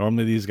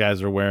 Normally, these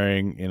guys are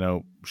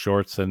wearing,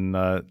 shorts and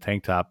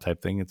tank top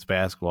type thing. It's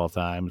basketball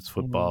time. It's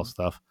football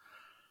stuff.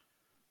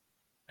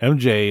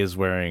 MJ is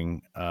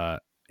wearing,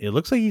 it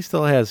looks like he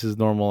still has his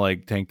normal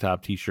tank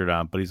top t-shirt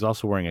on, but he's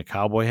also wearing a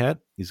cowboy hat.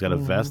 He's got a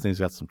vest and he's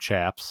got some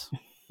chaps.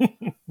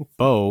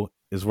 Bo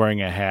is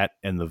wearing a hat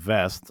and the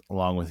vest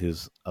along with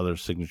his other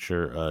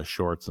signature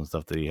shorts and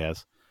stuff that he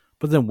has.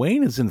 But then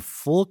Wayne is in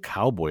full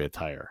cowboy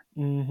attire.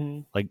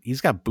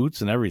 He's got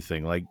boots and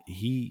everything.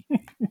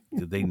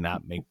 Did they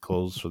not make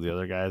clothes for the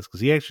other guys? Because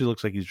he actually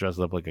looks like he's dressed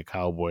up like a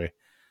cowboy.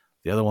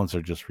 The other ones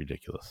are just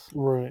ridiculous.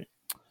 Right.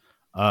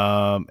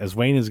 As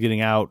Wayne is getting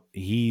out,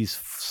 he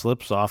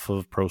slips off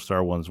of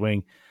ProStar 1's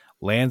wing,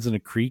 lands in a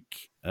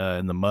creek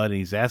in the mud, and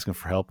he's asking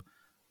for help.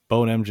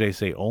 Bo and MJ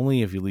say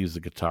only if he leaves the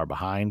guitar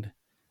behind.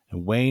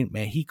 And Wayne,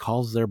 man, he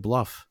calls their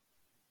bluff.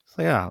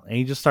 So yeah, and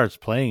he just starts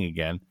playing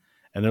again,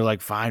 and they're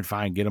like,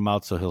 "Fine, get him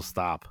out so he'll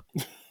stop."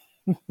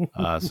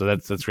 So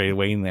that's great.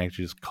 Wayne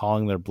actually just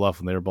calling their bluff,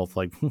 and they were both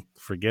like,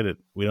 "Forget it,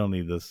 we don't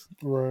need this."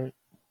 Right.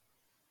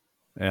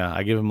 Yeah,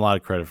 I give him a lot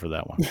of credit for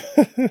that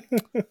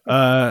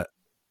one.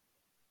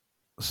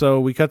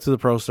 So we cut to the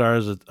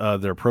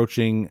ProStars. They're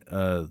approaching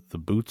the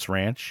Boots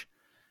Ranch,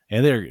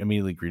 and they're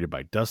immediately greeted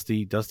by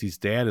Dusty. Dusty's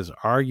dad is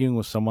arguing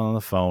with someone on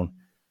the phone.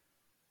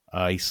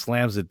 He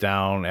slams it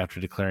down after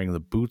declaring the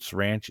Boots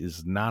Ranch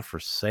is not for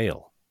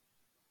sale.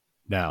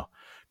 Now,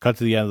 cut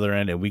to the other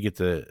end, and we get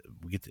to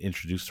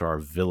introduce to our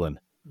villain.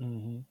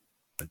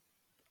 Mm-hmm.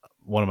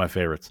 One of my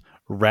favorites,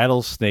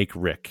 Rattlesnake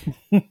Rick.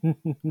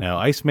 Now,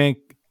 Iceman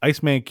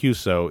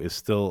Cuso is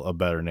still a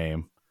better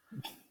name,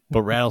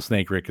 but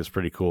Rattlesnake Rick is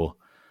pretty cool.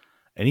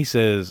 And he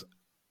says,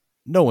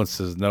 no one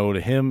says no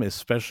to him,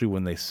 especially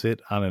when they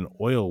sit on an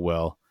oil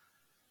well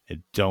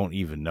and don't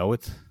even know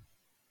it.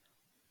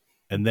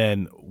 And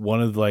then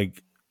one of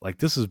like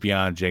this is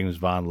beyond James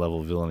Bond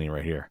level villainy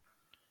right here.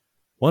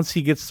 Once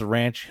he gets the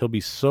ranch, he'll be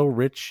so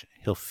rich,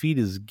 he'll feed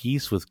his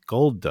geese with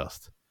gold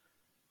dust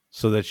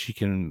so that she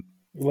can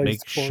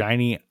make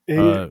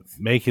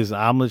his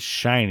omelets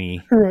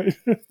shiny. Right.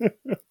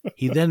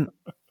 He then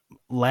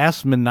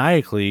laughs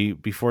maniacally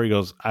before he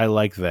goes, I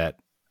like that.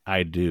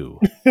 I do.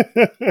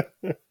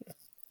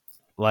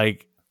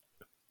 Like,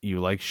 you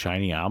like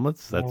shiny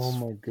omelets? That's oh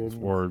my goodness.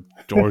 Or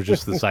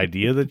just this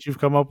idea that you've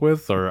come up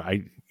with, or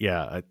I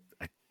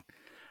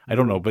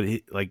don't know, but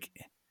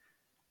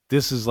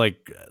this is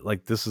like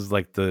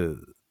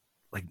the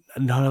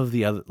none of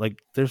the other,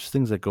 like, there's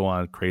things that go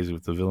on crazy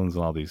with the villains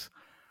and all these,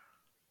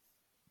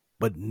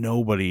 but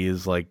nobody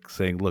is like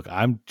saying, look,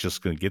 I'm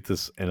just gonna get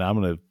this and I'm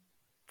gonna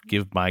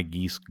give my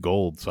geese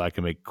gold so I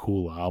can make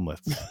cool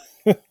omelets.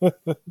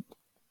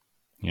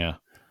 Yeah.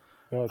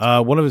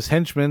 One of his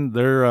henchmen,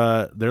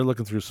 they're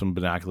looking through some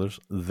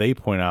binoculars. They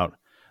point out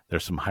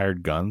there's some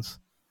hired guns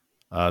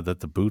that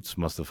the Boots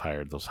must have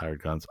hired. Those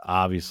hired guns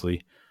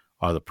obviously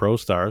are the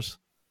ProStars.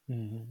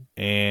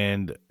 Mm-hmm.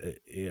 And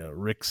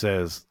Rick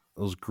says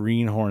those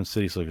Greenhorn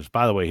City Slickers.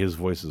 By the way, his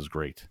voice is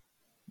great.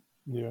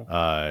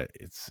 Yeah.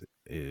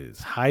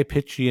 It's high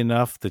pitchy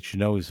enough that you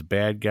know he's a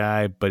bad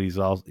guy, but he's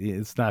also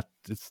it's not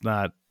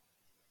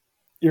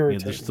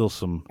irritating. There's still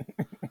some.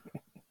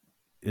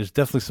 There's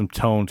definitely some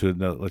tone to it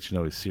that let you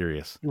know he's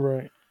serious.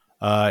 Right.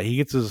 He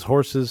gets his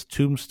horses,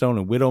 Tombstone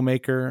and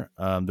Widowmaker.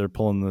 They're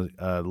pulling the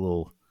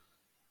little,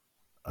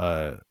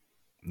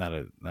 not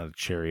a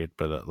chariot,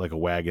 but like a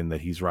wagon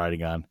that he's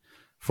riding on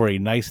for a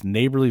nice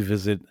neighborly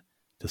visit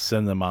to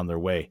send them on their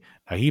way.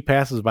 Now he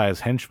passes by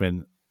his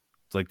henchmen,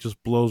 like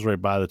just blows right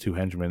by the two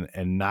henchmen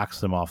and knocks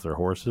them off their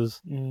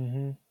horses.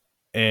 Mm-hmm.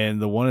 And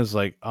the one is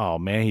like, "Oh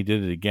man, he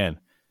did it again."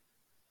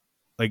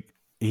 Like,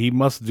 he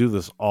must do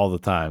this all the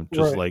time.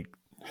 Just like,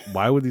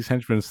 why would these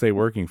henchmen stay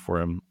working for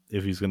him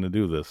if he's going to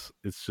do this?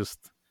 It's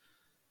just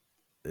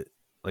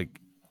like,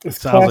 it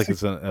sounds like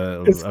it's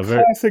a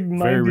very,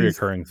 very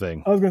reoccurring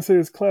thing. I was going to say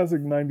it's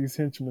classic 90s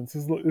henchmen.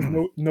 It's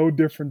no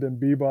different than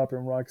Bebop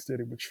and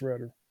Rocksteady with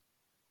Shredder.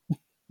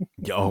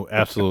 Oh,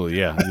 absolutely.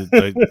 Yeah.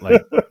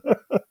 Like,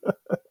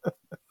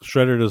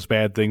 Shredder does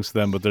bad things to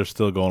them, but they're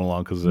still going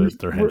along because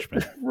they're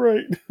henchmen.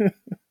 Right.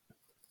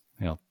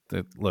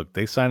 Look,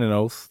 they sign an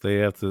oath. They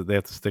have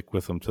to stick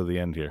with them to the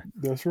end here.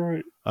 That's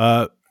right.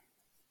 All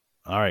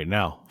right,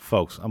 now,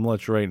 folks, I'm gonna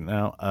let you right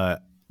now.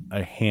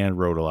 I hand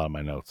wrote a lot of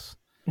my notes.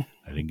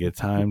 I didn't get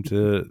time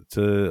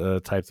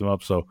to type them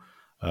up, so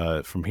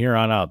from here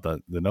on out,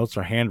 the notes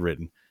are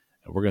handwritten,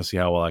 and we're gonna see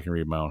how well I can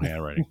read my own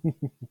handwriting.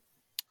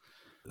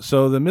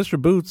 So the Mr.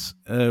 Boots,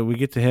 we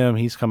get to him.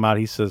 He's come out.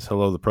 He says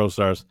hello to the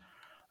ProStars,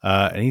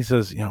 and he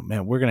says,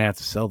 man, we're gonna have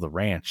to sell the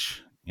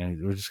ranch.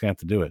 We're just gonna have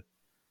to do it.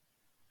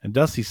 And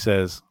Dusty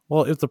says,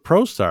 well, if the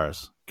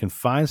ProStars can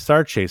find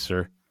Star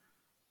Chaser,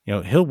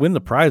 he'll win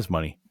the prize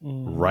money.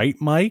 Right,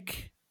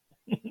 Mike?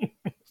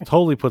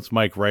 Totally puts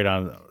Mike right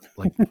on.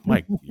 Like,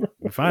 Mike,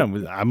 you're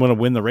fine. I'm going to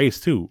win the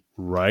race too,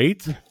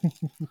 right?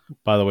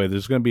 By the way,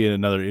 there's going to be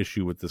another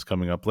issue with this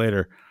coming up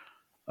later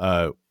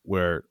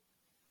where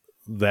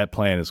that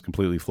plan is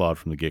completely flawed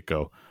from the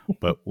get-go.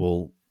 But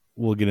we'll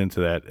get into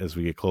that as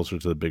we get closer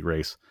to the big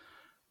race.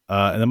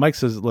 And then Mike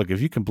says, look,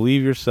 if you can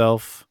believe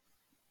yourself,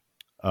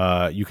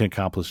 you can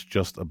accomplish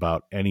just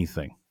about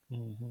anything.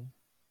 Mm-hmm.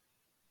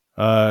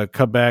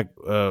 Cut back.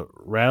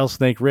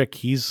 Rattlesnake Rick.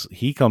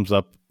 He comes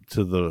up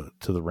to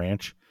the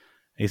ranch.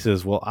 He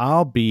says, "Well,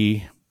 I'll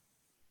be."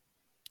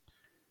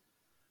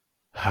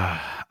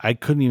 I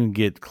couldn't even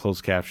get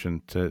closed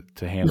caption to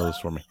handle this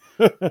for me.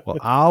 Well,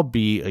 I'll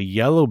be a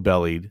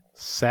yellow-bellied,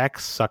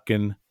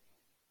 sack-sucking,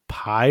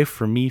 pie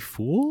for me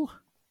fool.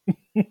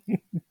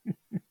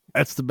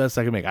 That's the best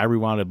I can make. I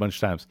rewound it a bunch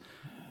of times.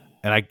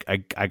 And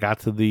I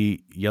got to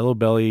the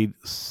yellow-bellied,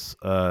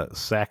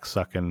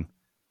 sack-sucking,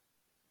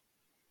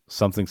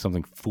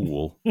 something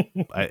fool.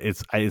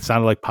 It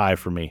sounded like pie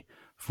for me,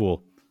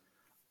 fool.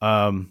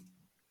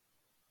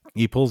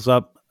 He pulls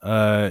up,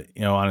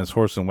 on his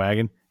horse and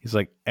wagon. He's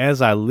like,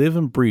 as I live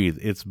and breathe,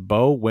 it's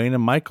Bo, Wayne,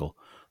 and Michael,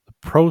 the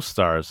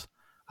ProStars.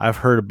 I've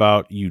heard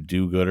about you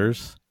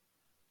do-gooders.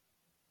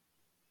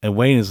 And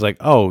Wayne is like,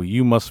 oh,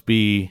 you must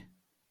be,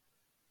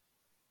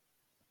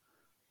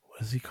 what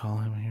does he call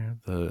him here?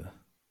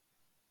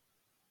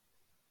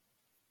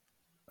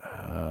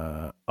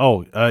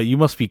 You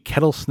must be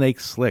Kettle Snake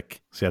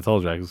Slick. See, I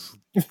told you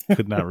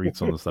could not read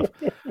some of the stuff.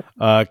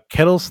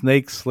 Kettle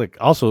Snake Slick.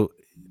 Also,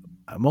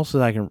 most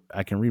of it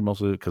I can read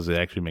most of it because it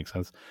actually makes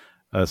sense.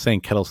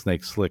 Saying Kettle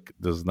Snake Slick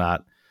does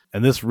not,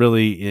 and this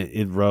really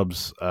it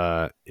rubs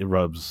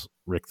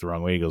Rick the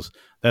wrong way. He goes,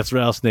 "That's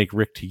Rattlesnake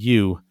Rick to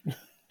you.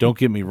 Don't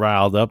get me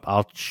riled up.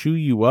 I'll chew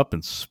you up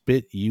and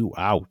spit you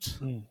out."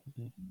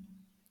 Mm-hmm.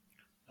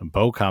 And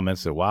Bo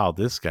comments that, "Wow,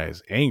 this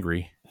guy's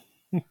angry."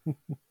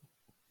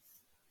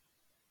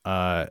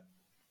 And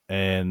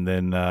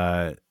then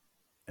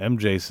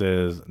MJ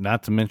says,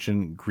 "Not to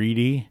mention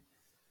greedy,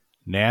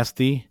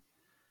 nasty."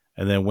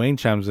 And then Wayne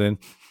chimes in.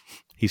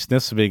 He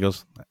sniffs a bit. He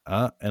goes,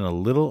 and a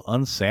little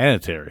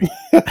unsanitary.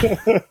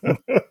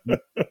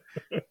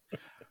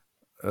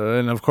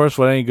 And of course,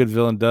 what any good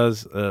villain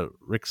does,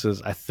 Rick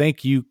says, "I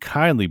thank you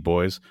kindly,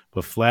 boys,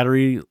 but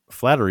flattery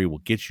will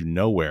get you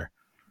nowhere."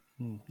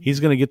 Mm-hmm. He's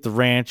going to get the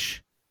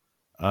ranch,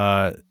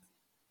 and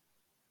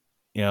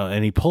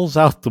he pulls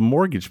out the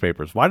mortgage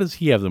papers. Why does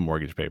he have the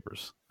mortgage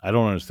papers? I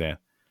don't understand.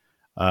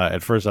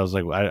 At first, I was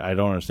like, I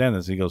don't understand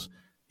this. He goes,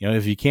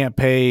 if you can't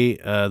pay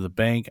the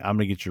bank, I'm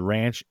going to get your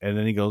ranch. And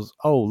then he goes,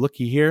 oh,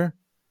 looky here.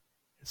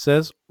 It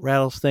says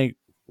Rattlesnake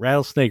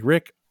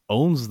Rick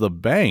owns the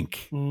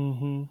bank.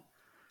 Mm-hmm.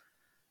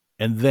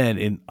 And then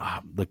in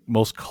the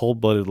most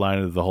cold-blooded line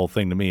of the whole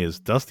thing to me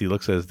is Dusty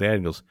looks at his dad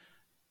and goes,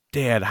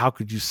 "Dad, how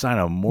could you sign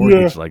a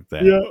mortgage like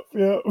that?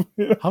 Yeah.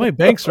 How many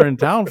banks are in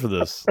town for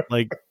this?"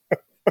 Like,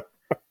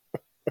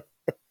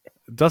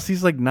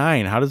 Dusty's like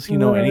 9. How does he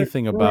know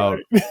anything about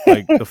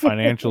like the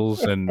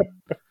financials? And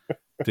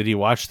did he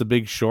watch The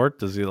Big Short?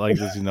 Does he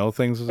know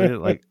things?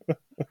 Like,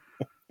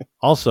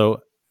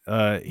 also,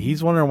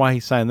 he's wondering why he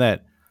signed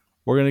that.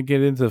 We're going to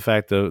get into the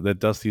fact, though, that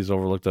Dusty's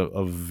overlooked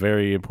a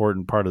very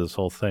important part of this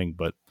whole thing.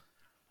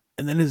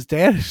 And then his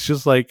dad is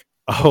just like,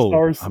 "Oh,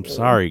 I'm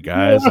sorry,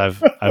 guys.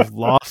 I've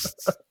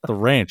lost the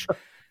ranch."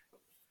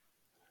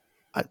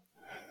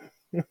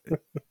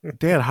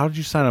 Dad, how did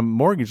you sign a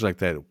mortgage like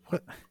that?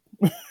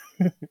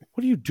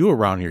 What do you do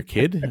around here,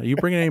 kid? Are you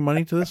bringing any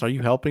money to this? Are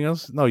you helping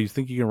us? No, you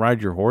think you can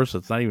ride your horse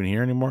that's not even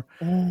here anymore?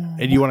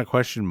 And you want to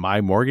question my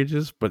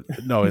mortgages? But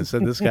no,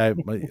 instead, this guy,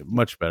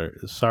 much better.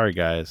 Sorry,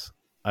 guys.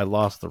 I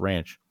lost the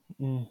ranch.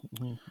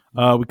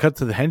 Mm-hmm. We cut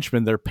to the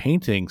henchmen. They're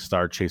painting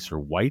Star Chaser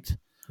white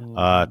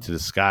to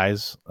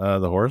disguise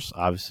the horse.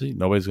 Obviously,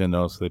 nobody's going to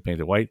know, so they paint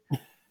it white.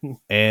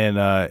 And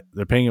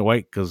they're painting it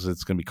white because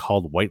it's going to be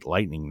called White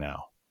Lightning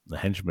now. The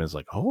henchman is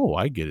like, "Oh,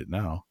 I get it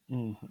now."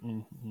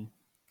 Mm-hmm.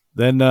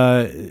 Then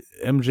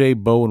MJ,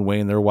 Bo, and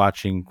Wayne, they're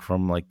watching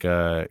from like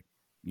a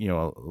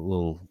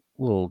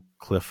little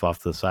cliff off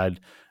to the side.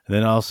 And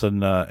then all of a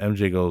sudden,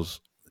 MJ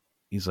goes,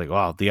 he's like,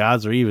 "Wow, the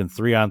odds are even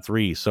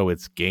 3-on-3, so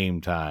it's game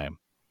time."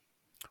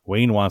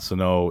 Wayne wants to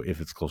know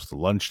if it's close to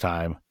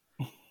lunchtime.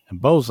 And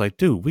Bo's like,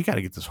 "Dude, we got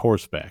to get this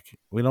horse back.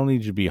 We don't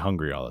need you to be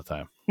hungry all the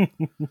time,"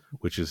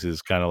 which is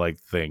his kind of like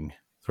thing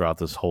throughout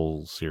this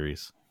whole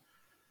series.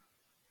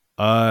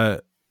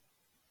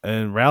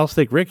 And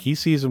Rattlesnake Rick, he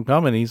sees him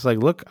coming. He's like,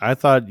 "Look, I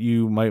thought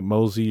you might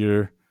mosey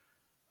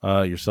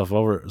yourself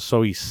over."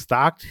 So he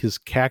stocked his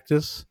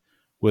cactus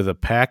with a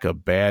pack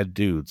of bad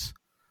dudes.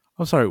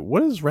 I'm sorry, what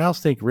does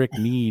Rattlesnake Rick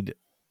need?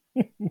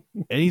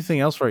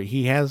 Anything else for it?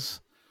 He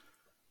has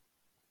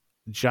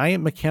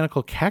giant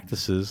mechanical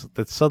cactuses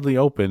that suddenly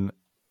open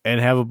and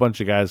have a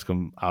bunch of guys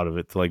come out of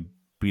it to like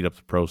beat up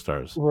the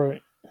ProStars.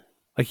 Right.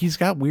 Like, he's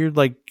got weird,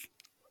 like,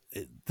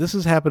 this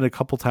has happened a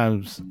couple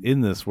times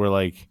in this where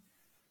like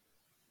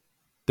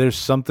there's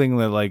something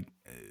that like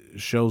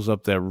shows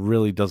up that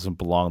really doesn't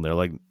belong there.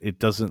 Like,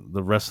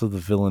 the rest of the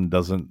villain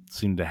doesn't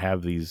seem to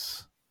have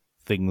these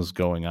things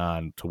going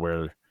on to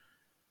where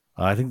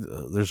I think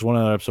there's one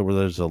other episode where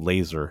there's a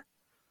laser,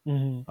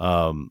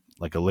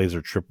 like a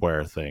laser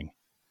tripwire thing.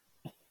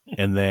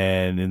 And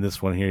then in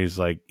this one here,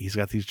 he's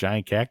got these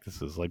giant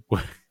cactuses. Like,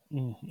 what?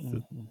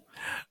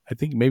 I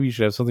think maybe you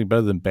should have something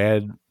better than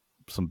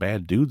some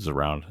bad dudes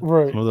around.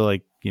 Right. Some of the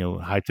like,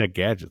 high-tech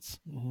gadgets.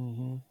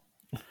 Mm-hmm.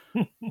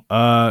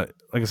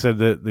 Like I said,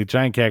 the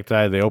giant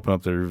cacti, they open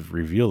up to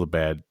reveal the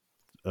bad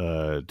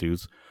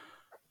dudes.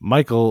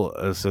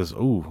 Michael says,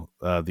 "Ooh,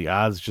 the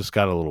odds just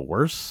got a little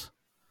worse."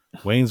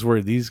 Wayne's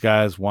worried these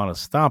guys want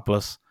to stomp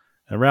us.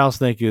 And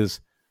Rattlesnake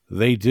is,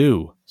 "They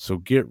do. So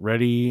get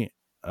ready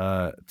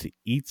to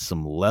eat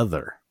some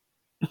leather."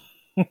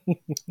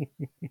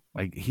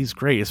 Like, he's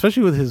great,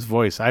 especially with his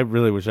voice. I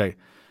really wish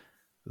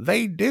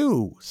 "They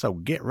do. So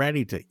get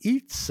ready to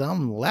eat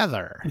some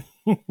leather."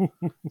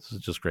 This is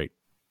just great.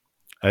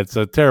 It's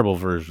a terrible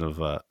version of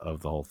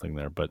the whole thing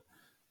there, but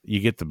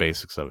you get the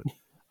basics of it.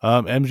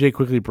 MJ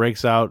quickly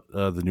breaks out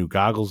the new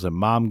goggles that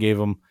Mom gave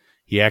him.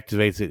 He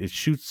activates it. It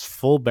shoots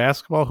full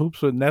basketball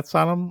hoops with nets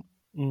on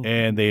them,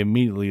 and they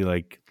immediately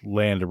like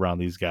land around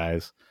these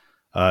guys,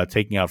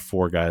 taking out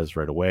 4 guys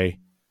right away.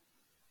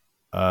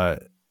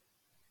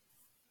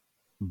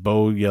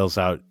 Bo yells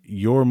out,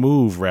 "Your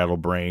move,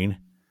 Rattlebrain." And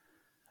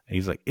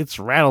he's like, "It's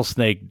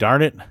Rattlesnake,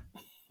 darn it."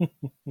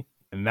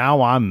 And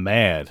now I'm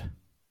mad.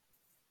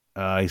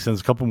 He sends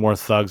a couple more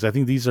thugs. I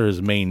think these are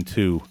his main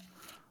two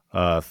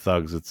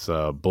thugs. It's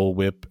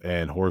Bullwhip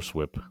and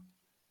Horsewhip.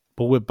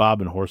 Bullwhip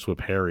Bob and Horsewhip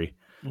Harry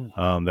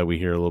that we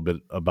hear a little bit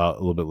about a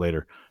little bit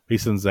later. He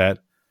sends that.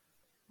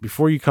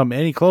 Before you come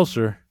any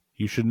closer,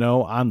 you should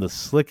know I'm the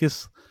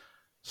slickest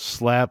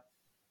slap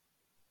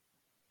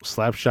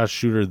shot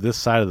shooter this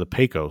side of the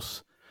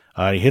Pecos.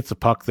 He hits a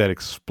puck that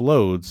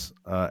explodes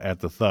at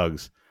the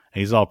thugs, and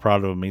he's all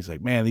proud of him. He's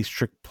like, "Man, these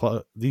trick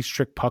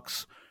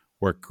pucks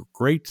work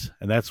great."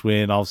 And that's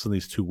when all of a sudden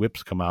these two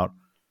whips come out,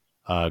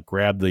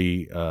 grab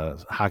the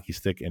hockey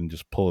stick, and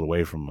just pull it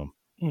away from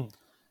him.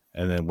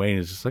 And then Wayne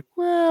is just like,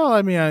 "Well,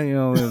 I mean,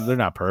 they're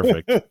not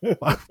perfect."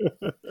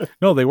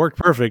 No, they worked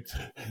perfect,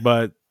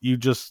 but you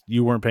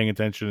weren't paying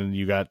attention, and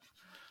you got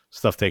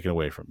stuff taken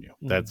away from you.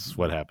 That's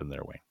what happened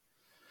there, Wayne.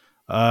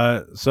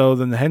 So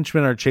then the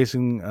henchmen are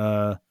chasing.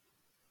 They're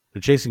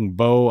chasing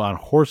Bo on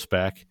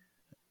horseback.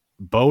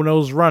 Bo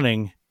knows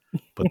running,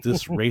 but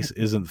this race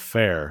isn't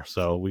fair.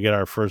 So we get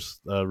our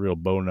first real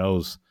Bo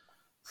knows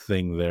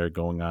thing there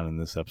going on in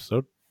this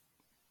episode.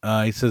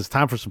 He says,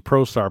 "Time for some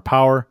ProStar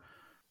power.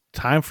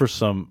 Time for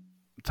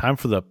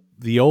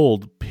the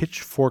old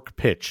pitchfork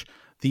pitch.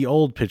 The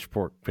old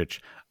pitchfork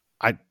pitch."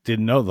 I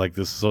didn't know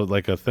this is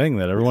like a thing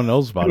that everyone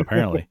knows about.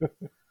 Apparently,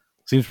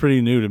 seems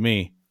pretty new to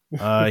me.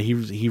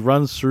 He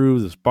runs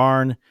through this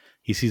barn.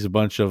 He sees a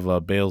bunch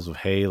of bales of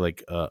hay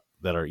that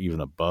are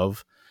even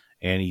above,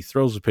 and he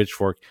throws a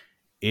pitchfork.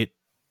 It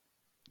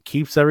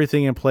keeps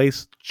everything in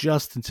place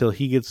just until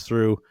he gets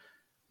through.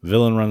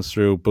 Villain runs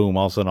through. Boom!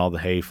 All of a sudden, all the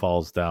hay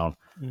falls down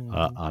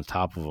on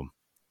top of him.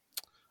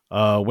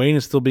 Wayne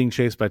is still being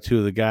chased by two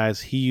of the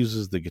guys. He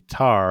uses the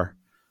guitar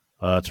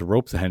to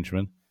rope the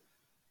henchmen,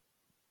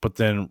 but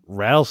then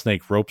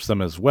Rattlesnake ropes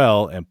them as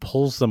well and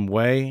pulls them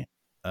away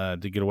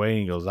to get away. And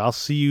he goes, "I'll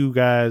see you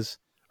guys,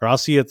 or I'll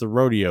see you at the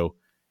rodeo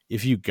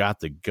if you got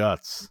the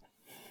guts."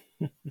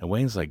 And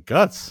Wayne's like,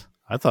 "Guts?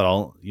 I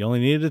thought you only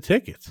needed a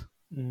ticket."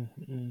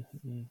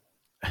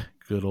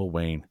 Good old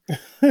Wayne.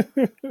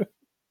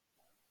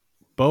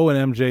 Bo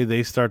and MJ,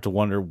 they start to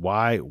wonder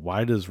why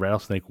does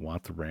Rattlesnake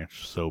want the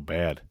ranch so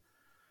bad?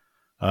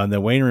 And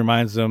then Wayne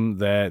reminds them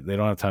that they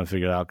don't have time to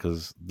figure it out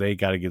because they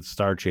got to get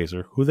Star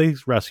Chaser, who they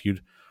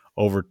rescued,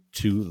 over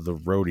to the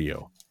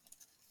rodeo.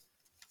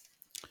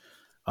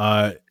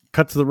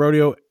 Cut to the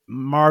rodeo.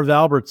 Marv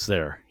Albert's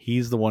there.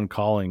 He's the one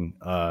calling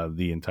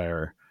the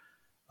entire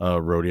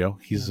rodeo.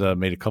 He's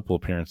made a couple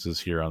appearances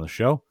here on the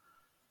show.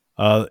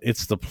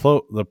 It's the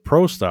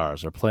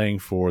ProStars are playing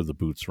for the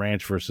Boots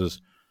Ranch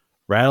versus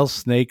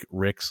Rattlesnake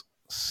Rick's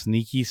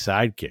sneaky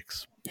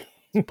sidekicks.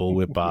 It's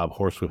Bullwhip Bob,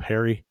 Horsewhip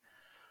Harry.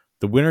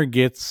 The winner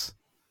gets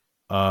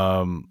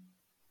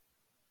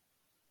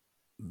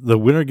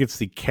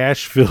the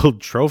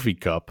cash-filled trophy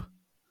cup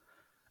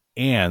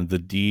and the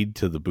deed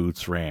to the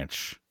Boots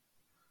Ranch.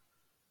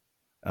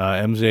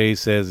 MJ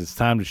says it's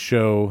time to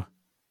show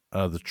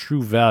the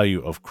true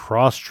value of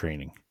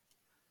cross-training.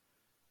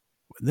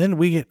 Then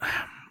we get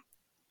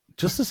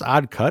just this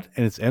odd cut,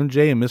 and it's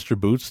MJ and Mr.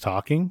 Boots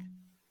talking.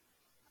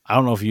 I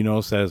don't know if you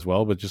noticed that as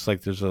well, but just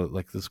there's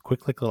this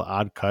quick little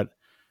odd cut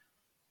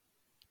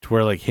to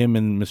where him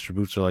and Mr.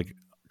 Boots are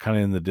kind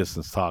of in the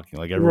distance talking.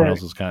 Everyone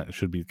else is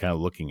should be kind of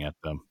looking at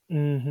them.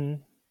 Mm-hmm.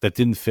 That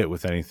didn't fit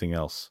with anything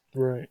else.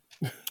 Right.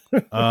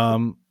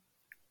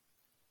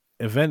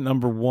 Event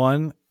number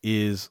 1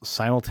 is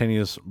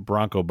simultaneous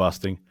Bronco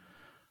busting.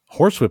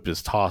 Horsewhip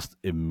is tossed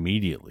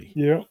immediately.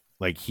 Yeah.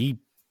 He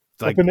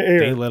up in the air.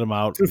 They let him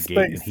out the gate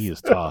and he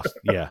is tossed.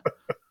 Yeah.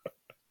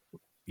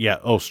 Yeah.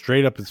 Oh,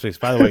 straight up in space.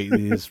 By the way,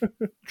 his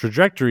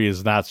trajectory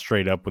is not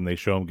straight up when they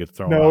show him get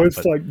thrown out. No,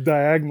 it's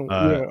diagonal.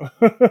 Yeah.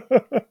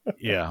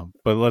 Yeah.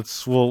 But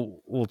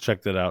we'll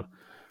check that out.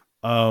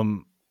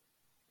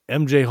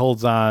 MJ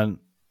holds on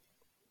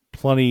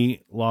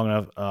plenty long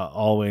enough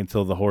all the way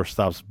until the horse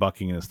stops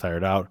bucking and is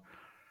tired out.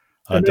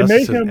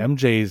 Dusty says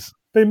MJ's.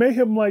 They made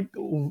him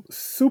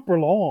super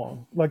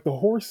long. The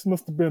horse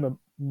must have been a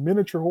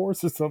miniature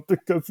horse or something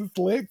because his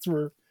legs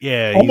were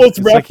almost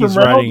wrapped he's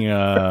around.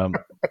 Riding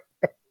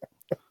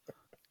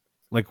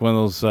one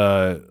of those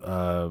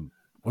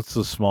what's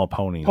those small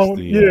ponies?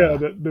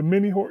 The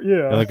mini horse.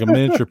 Yeah, like a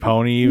miniature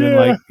pony,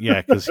 even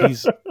because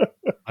he's.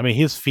 I mean,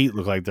 his feet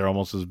look like they're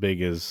almost as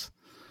big as,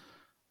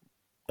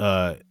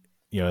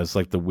 it's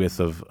the width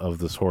of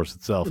this horse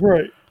itself,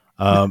 right?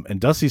 And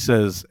Dusty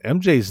says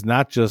MJ's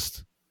not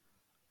just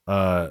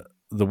the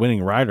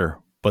winning rider,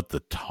 but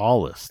the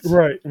tallest,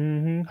 right?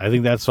 Mm-hmm. I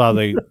think that's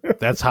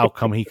how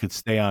come he could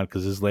stay on,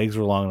 because his legs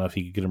were long enough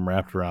he could get him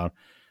wrapped around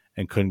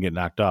and couldn't get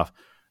knocked off.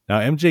 Now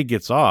MJ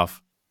gets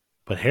off,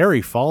 but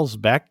Harry falls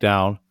back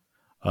down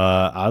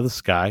out of the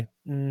sky.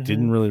 Mm-hmm.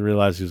 Didn't really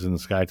realize he was in the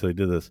sky till he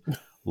did this.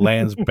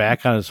 Lands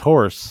back on his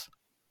horse,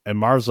 and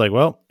Marv's like,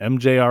 "Well,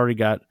 MJ already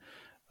got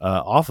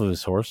off of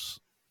his horse,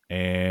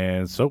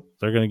 and so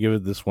they're going to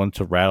give this one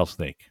to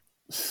Rattlesnake."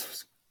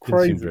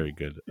 Didn't seem very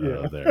good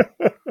there.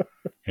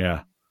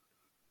 Yeah.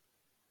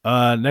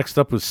 Next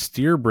up was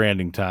steer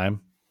branding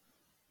time.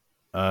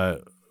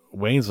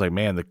 Wayne's like,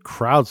 man, the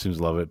crowd seems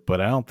to love it, but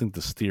I don't think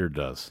the steer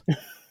does.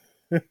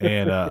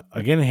 And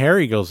again,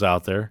 Harry goes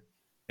out there,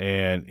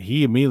 and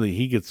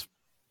he gets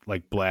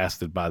like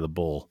blasted by the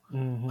bull,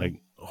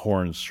 like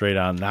horns straight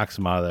on, knocks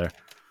him out of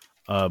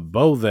there.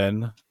 Bo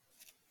then,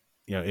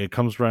 it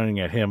comes running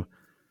at him.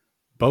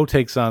 Bo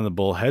takes on the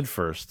bull head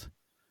first.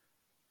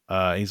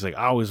 He's like,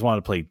 I always want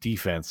to play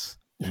defense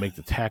and make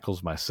the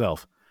tackles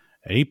myself,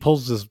 and he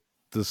pulls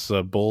this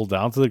bull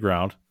down to the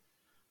ground,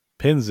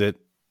 pins it,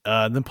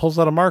 and then pulls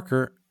out a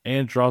marker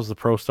and draws the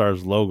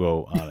ProStars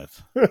logo on it.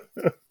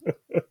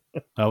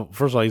 Now,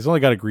 first of all, he's only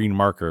got a green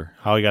marker.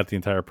 How he got the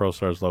entire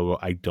ProStars logo,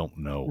 I don't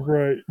know.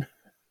 Right.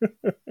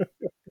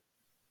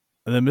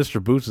 And then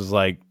Mr. Boots is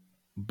like,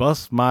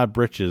 bust my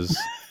britches,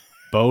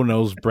 Bo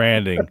knows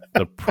branding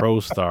the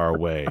ProStar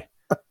way.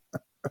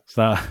 It's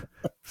not...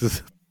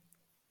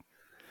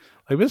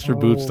 Like Mr.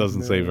 Boots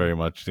doesn't say very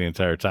much the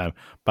entire time.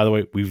 By the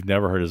way, we've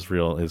never heard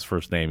his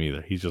first name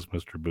either. He's just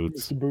Mr.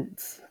 Boots. Mr.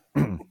 Boots.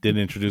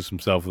 Didn't introduce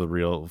himself with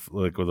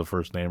a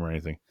first name or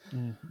anything.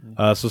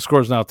 So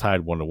score's now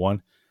tied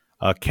 1-1.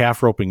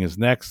 Calf roping is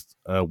next.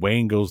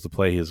 Wayne goes to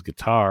play his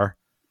guitar.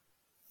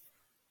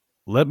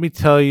 Let me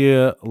tell you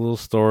a little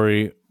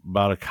story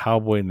about a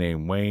cowboy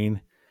named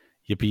Wayne.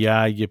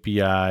 Yippee-yi,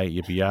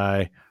 yippee-yi,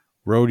 yippee-yi.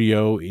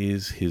 Rodeo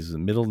is his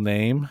middle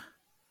name.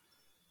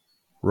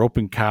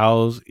 Roping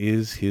cows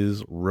is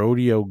his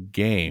rodeo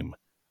game.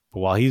 But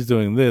while he's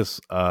doing this,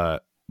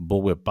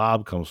 Bullwhip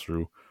Bob comes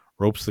through,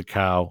 ropes the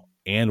cow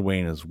and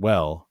Wayne as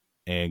well,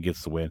 and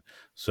gets the win.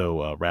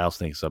 So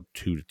Rattlesnake's up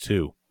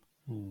 2-2.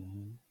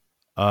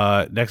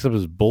 Next up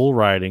is bull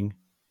riding.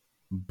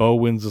 Bo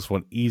wins this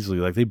one easily.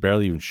 Like, they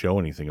barely even show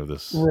anything of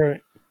this.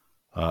 Right.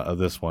 Of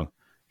this one.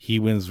 He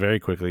wins very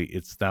quickly.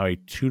 It's now a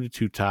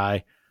 2-2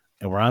 tie,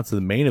 and we're on to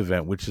the main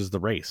event, which is the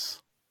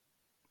race.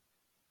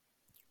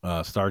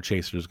 Star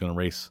Chaser is going to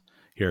race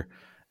here.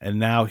 And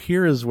now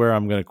here is where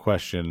I'm going to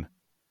question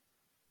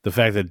the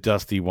fact that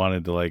Dusty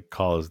wanted to like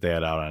call his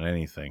dad out on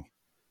anything,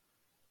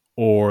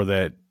 or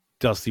that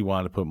Dusty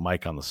wanted to put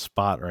Mike on the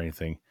spot or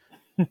anything,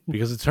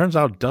 because it turns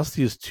out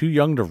Dusty is too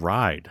young to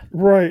ride.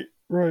 Right.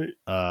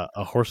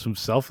 A horse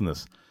himself in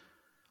this.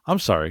 I'm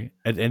sorry.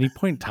 At any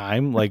point in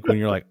time, like when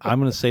you're like, I'm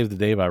going to save the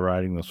day by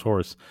riding this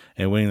horse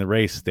and winning the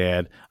race,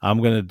 Dad,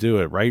 I'm going to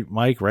do it. Right,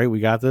 Mike? Right? We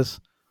got this.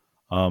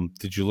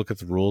 Did you look at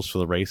the rules for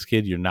the race,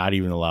 kid? You're not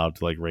even allowed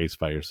to like race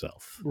by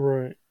yourself.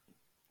 Right.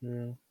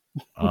 Yeah.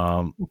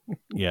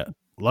 Yeah.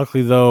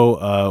 Luckily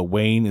though,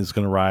 Wayne is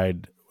going to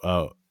ride,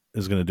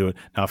 is going to do it.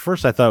 Now, at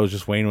first I thought it was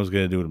just Wayne was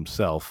going to do it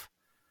himself.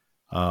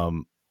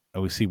 And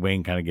we see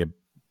Wayne kind of get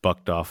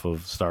bucked off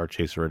of Star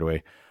Chaser right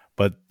away,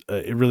 but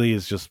it really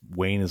is just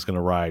Wayne is going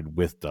to ride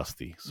with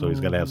Dusty. So he's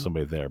got to have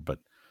somebody there, but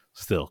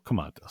still, come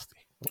on, Dusty.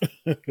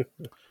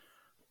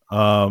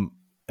 And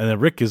then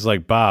Rick is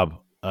like, Bob,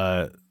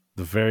 the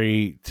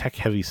very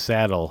tech-heavy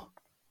saddle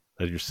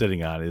that you're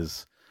sitting on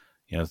is,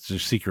 it's your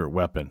secret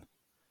weapon.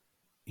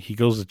 He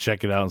goes to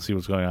check it out and see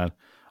what's going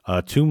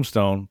on.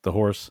 Tombstone, the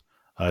horse,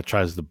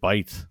 tries to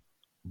bite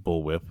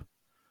Bullwhip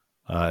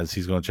as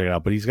he's going to check it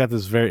out. But he's got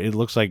this it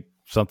looks like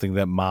something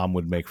that Mom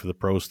would make for the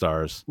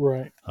ProStars.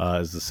 Right.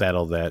 Is the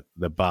saddle that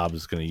Bob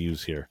is going to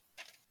use here.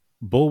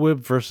 Bullwhip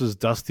versus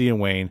Dusty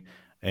and Wayne,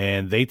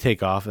 and they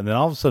take off. And then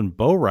all of a sudden,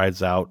 Bo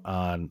rides out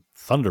on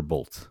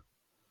Thunderbolt,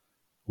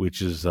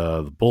 which is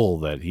the bull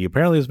that he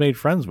apparently has made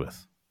friends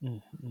with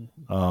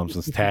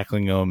since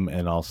tackling him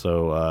and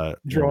also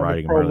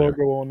riding him earlier.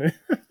 Logo on it.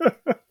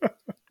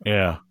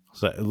 Yeah.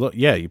 So look,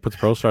 yeah, you put the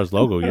ProStars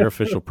logo. You're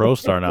official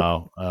ProStar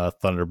now,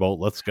 Thunderbolt.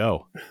 Let's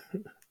go.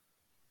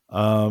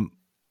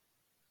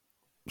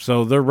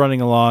 So they're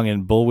running along,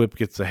 and Bullwhip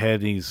gets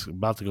ahead. And he's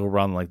about to go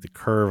around like the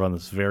curve on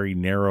this very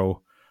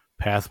narrow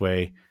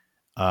pathway,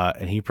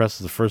 and he presses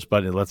the first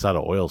button. It lets out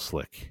an oil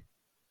slick.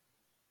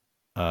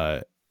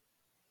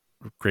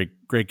 Great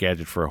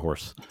gadget for a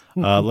horse.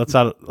 Lets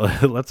out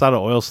an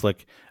oil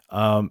slick.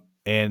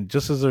 And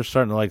just as they're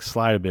starting to like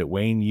slide a bit,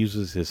 Wayne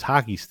uses his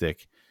hockey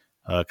stick,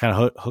 kind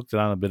of hooked it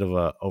on a bit of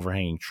a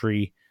overhanging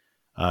tree,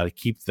 to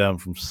keep them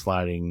from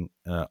sliding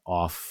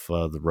off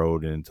the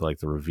road and into like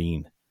the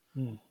ravine.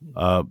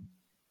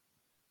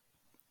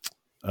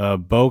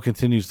 Bo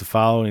continues to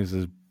follow, and he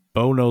says,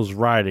 "Bo knows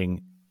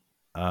riding.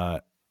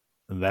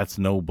 That's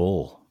no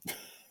bull."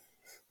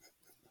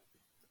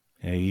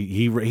 And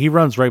he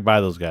runs right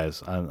by those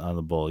guys on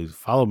the bull. He's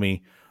follow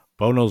me.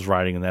 Bo knows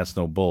riding, and that's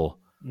no bull.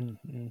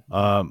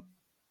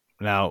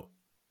 Now,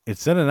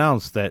 it's then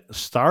announced that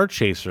Star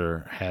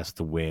Chaser has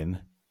to win,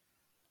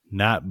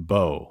 not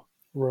Bo.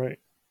 Right.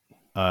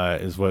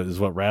 Is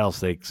what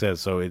Rattlesnake says.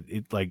 So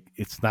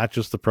it's not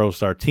just the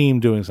ProStar team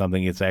doing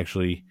something. It's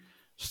actually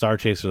Star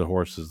Chaser, the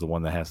horse, is the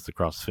one that has to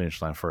cross the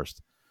finish line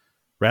first.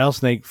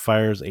 Rattlesnake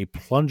fires a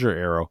plunger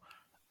arrow.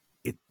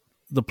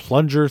 The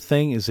plunger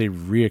thing is a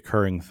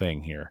reoccurring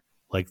thing here.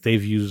 Like,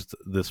 they've used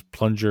this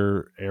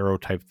plunger arrow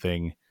type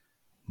thing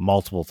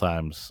multiple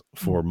times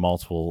for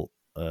multiple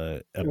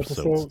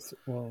episodes.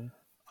 Wow.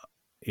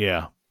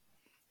 Yeah.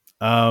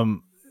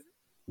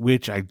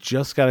 which I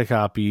just got a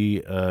copy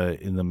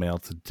in the mail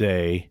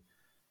today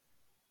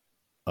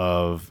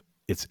of.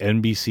 It's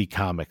NBC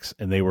Comics,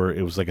 and it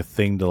was like a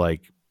thing to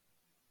like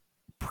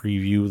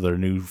preview their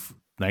new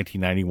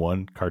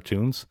 1991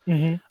 cartoons.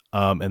 Mm-hmm.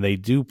 And they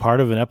do part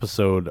of an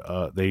episode.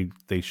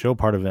 They show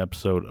part of an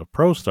episode of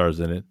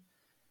ProStars in it,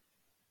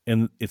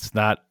 and it's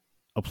not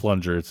a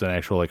plunger; it's an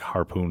actual like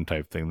harpoon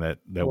type thing that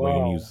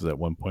Wayne uses at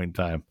one point in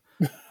time.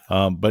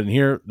 But in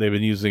here, they've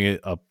been using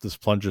it up this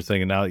plunger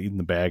thing, and now even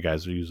the bad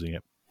guys are using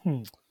it.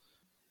 And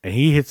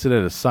he hits it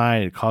at a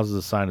sign. It causes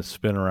the sign to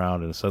spin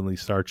around, and suddenly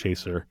Star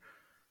Chaser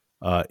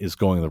is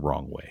going the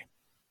wrong way.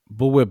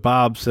 Bullwhip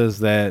Bob says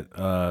that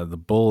the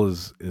bull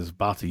is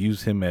about to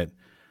use him at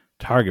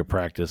target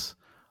practice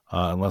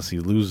unless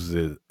it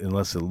loses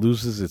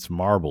its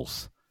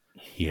marbles.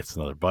 He hits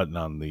another button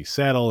on the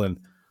saddle, and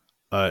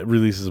it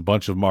releases a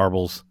bunch of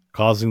marbles,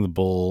 causing the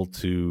bull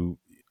to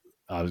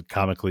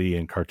comically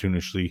and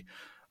cartoonishly,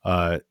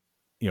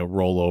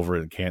 roll over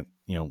and can't,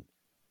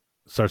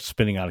 starts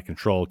spinning out of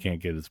control, can't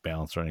get its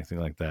balance or anything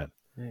like that.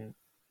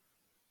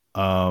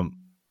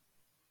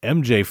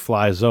 MJ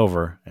flies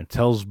over and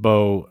tells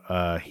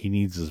Bo he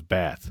needs his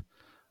bat.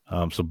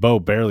 So Bo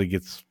barely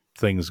gets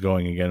things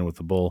going again with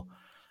the bull,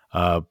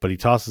 but he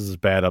tosses his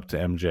bat up to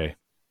MJ.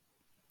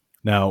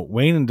 Now,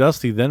 Wayne and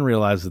Dusty then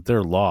realize that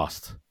they're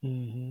lost.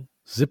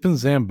 Zip and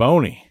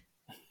Zamboni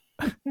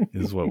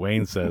is what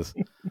Wayne says.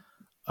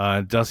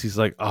 Dusty's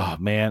like, oh,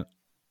 man,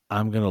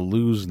 I'm going to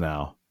lose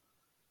now.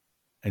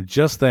 And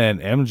just then,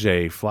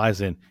 MJ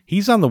flies in.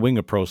 He's on the wing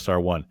of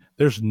ProStar 1.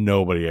 There's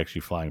nobody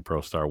actually flying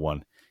ProStar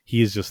 1.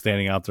 He is just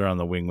standing out there on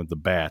the wing with the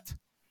bat.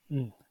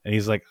 And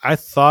he's like, I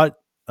thought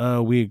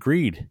we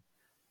agreed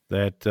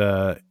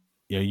that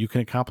you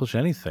can accomplish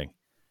anything.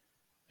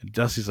 And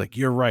Dusty's like,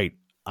 you're right.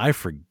 I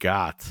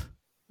forgot.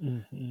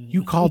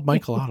 You called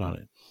Michael out on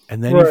it.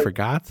 And then you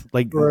forgot?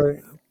 Like,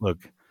 look,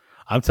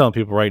 I'm telling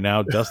people right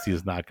now, Dusty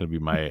is not going to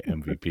be my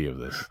MVP of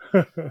this.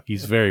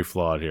 He's very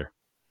flawed here.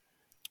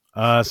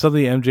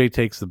 Suddenly, MJ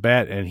takes the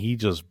bat, and he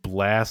just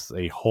blasts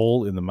a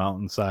hole in the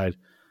mountainside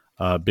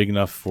big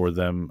enough for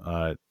them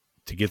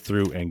to get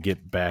through and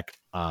get back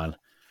on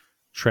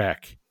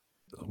track.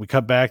 We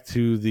cut back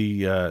to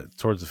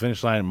towards the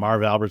finish line.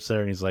 Marv Albert's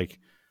there, and he's like,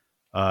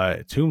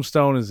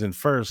 Tombstone is in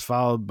first,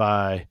 followed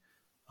by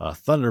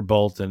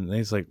Thunderbolt. And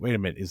he's like, wait a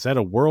minute, is that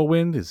a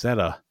whirlwind? Is that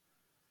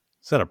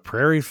a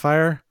prairie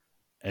fire?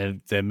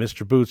 And then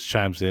Mr. Boots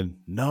chimes in,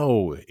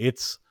 no,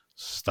 it's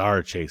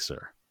Star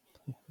Chaser.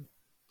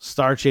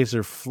 Star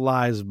Chaser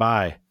flies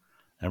by,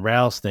 and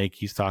Rattlesnake,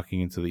 he's talking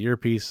into the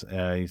earpiece.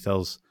 He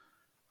tells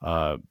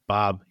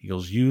Bob, he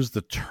goes, use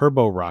the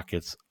turbo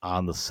rockets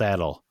on the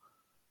saddle.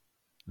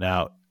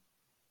 Now,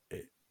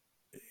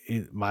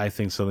 my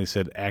thing suddenly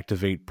said,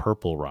 activate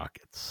purple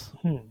rockets.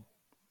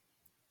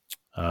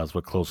 That's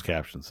what closed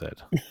caption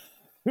said.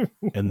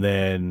 And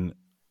then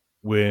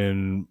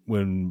when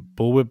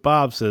Bullwhip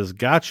Bob says,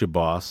 gotcha,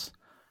 boss,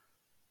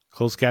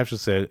 closed caption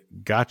said,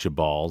 gotcha,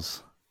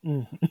 balls.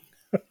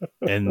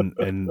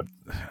 And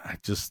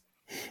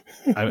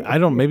I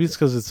don't, maybe it's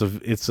because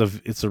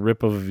it's a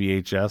rip of a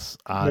VHS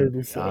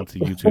onto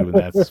YouTube,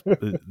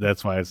 and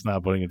that's why it's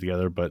not putting it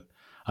together, but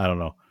I don't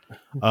know.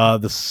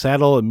 The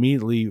saddle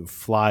immediately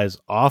flies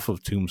off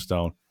of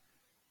Tombstone,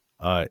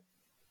 and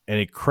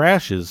it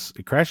crashes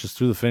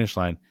through the finish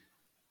line,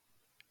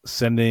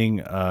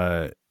 sending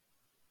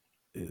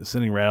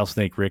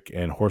Rattlesnake Rick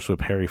and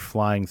Horsewhip Harry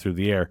flying through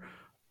the air.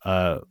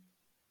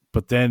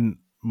 But then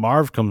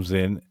Marv comes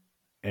in,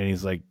 and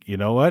he's like, you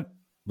know what?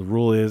 The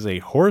rule is a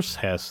horse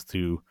has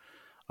to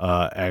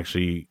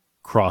actually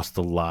cross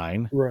the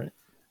line. Right.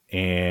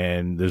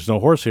 And there's no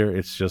horse here.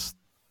 It's just,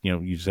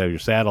 you just have your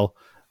saddle.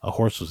 A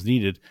horse was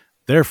needed.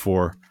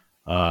 Therefore,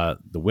 the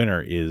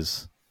winner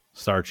is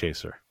Star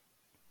Chaser.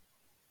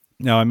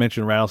 Now, I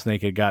mentioned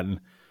Rattlesnake had gotten,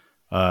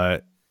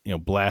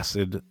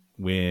 blasted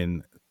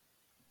when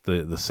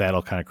the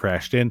saddle kind of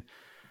crashed in.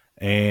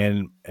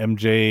 And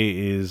MJ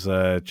is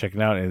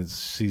checking out and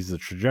sees the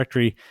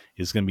trajectory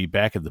is going to be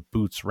back at the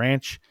Boots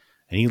Ranch.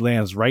 And he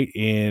lands right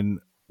in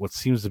what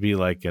seems to be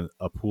like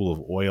a pool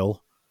of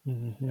oil.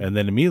 And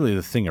then immediately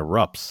the thing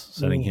erupts,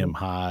 sending him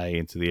high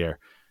into the air.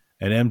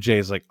 And MJ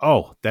is like,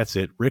 oh, that's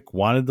it. Rick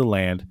wanted to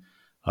land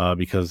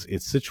because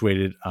it's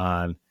situated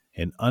on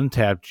an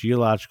untapped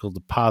geological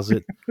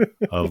deposit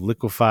of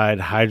liquefied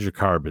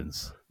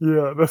hydrocarbons.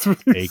 Yeah, that's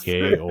what he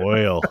AKA said.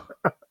 Oil.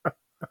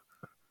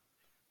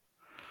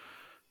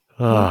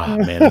 Oh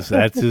man,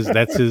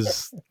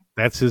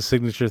 that's his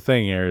signature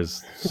thing here,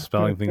 is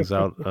spelling things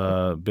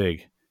out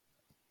big.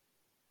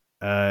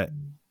 Now,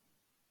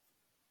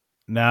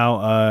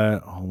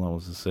 hold on,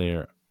 what's it say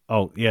here?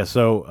 Oh yeah,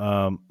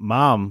 so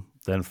Mom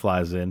then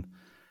flies in,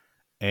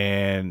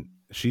 and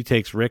she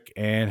takes Rick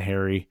and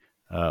Harry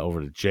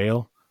over to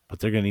jail, but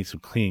they're gonna need some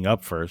cleaning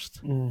up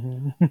first.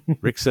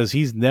 Rick says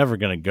he's never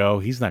gonna go.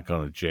 He's not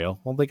going to jail.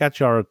 Well, they got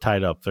you all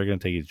tied up. They're gonna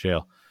take you to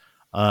jail.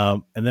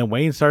 And then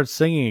Wayne starts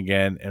singing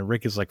again, and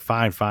Rick is like,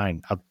 fine,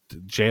 I'll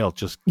jail.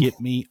 Just get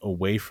me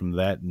away from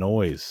that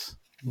noise,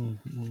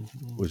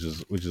 which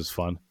is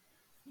fun.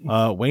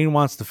 Wayne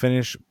wants to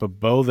finish, but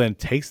Bo then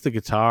takes the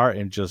guitar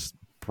and just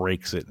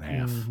breaks it in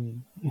half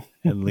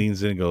and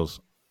leans in and goes,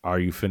 "Are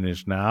you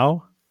finished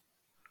now?"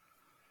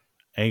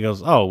 And he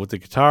goes, "Oh, with the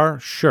guitar?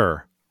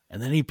 Sure."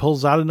 And then he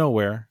pulls out of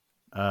nowhere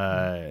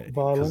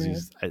because he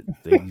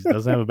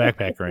doesn't have a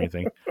backpack or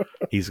anything.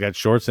 He's got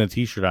shorts and a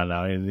t-shirt on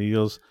now, and he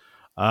goes,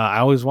 "I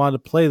always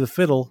wanted to play the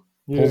fiddle."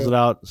 Pulls it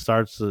out,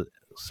 starts it,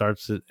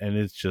 and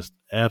it's just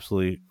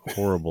absolutely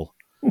horrible.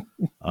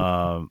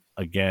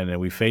 Again, and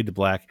we fade to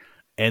black.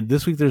 And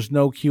this week there's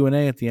no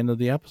Q&A at the end of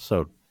the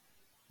episode.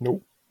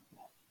 Nope.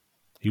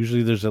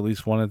 Usually there's at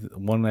least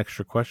one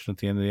extra question at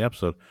the end of the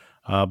episode,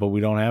 but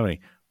we don't have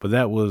any. But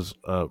that was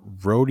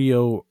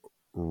Rodeo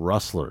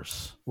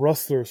Rustlers.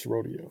 Rustler's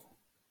Rodeo.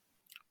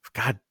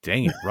 God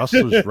dang it.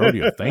 Rustler's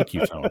Rodeo. Thank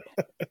you, Tony.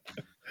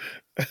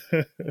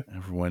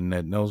 Everyone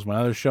that knows my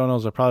other show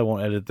knows I probably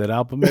won't edit that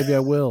out, but maybe I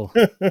will.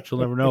 She'll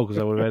never know because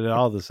I would have edited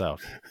all this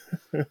out.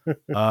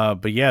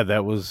 But yeah,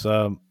 that was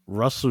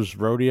Rustler's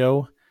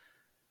Rodeo.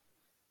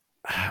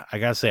 I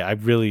gotta say, I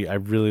really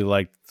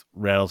liked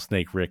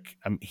Rattlesnake Rick.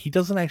 He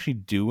doesn't actually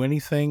do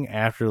anything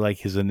after like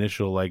his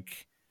initial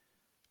like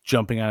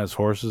jumping on his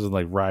horses and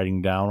like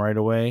riding down right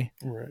away.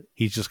 Right.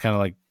 He's just kind of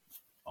like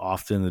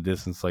off in the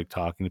distance, like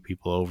talking to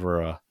people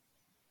over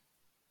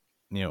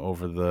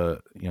over the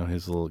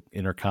his little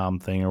intercom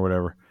thing or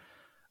whatever.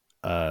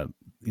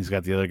 He's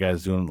got the other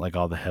guys doing like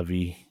all the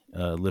heavy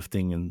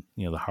lifting and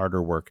the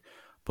harder work.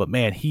 But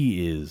man,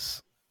 he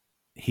is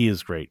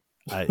great.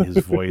 His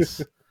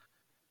voice.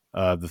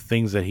 The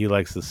things that he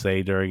likes to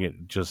say during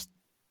it just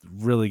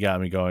really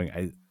got me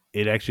going.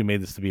 It actually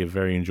made this to be a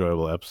very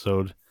enjoyable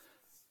episode.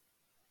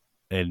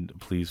 And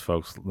please,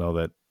 folks, know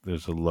that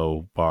there's a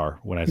low bar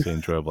when I say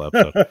enjoyable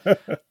episode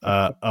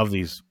of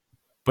these.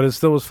 But it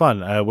still was fun.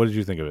 What did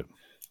you think of it?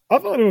 I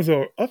thought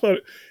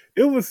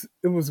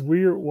it was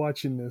weird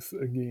watching this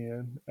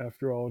again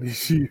after all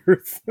these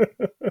years.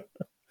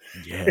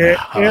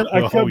 Yeah, and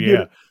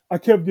I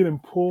kept getting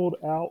pulled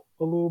out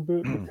a little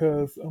bit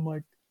because I'm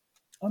like,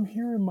 I'm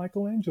hearing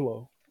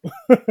Michelangelo.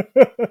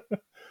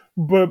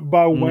 But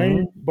by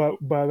Wayne,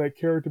 by that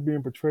character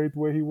being portrayed the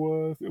way he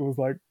was, it was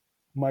like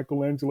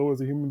Michelangelo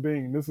as a human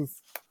being. This is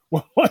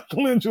what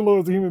Michelangelo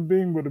as a human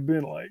being would have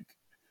been like.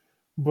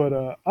 But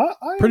I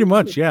pretty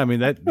much, yeah. I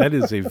mean that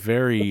is a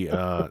very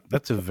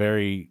that's a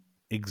very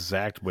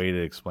exact way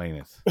to explain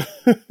it.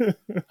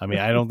 I mean,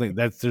 I don't think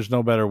there's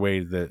no better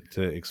way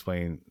to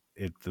explain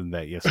it than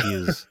that. Yes, he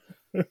is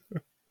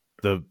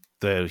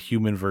the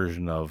human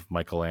version of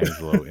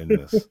Michelangelo in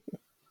this.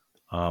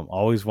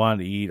 Always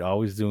wanted to eat,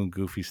 always doing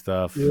goofy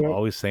stuff,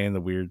 always saying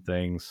the weird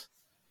things.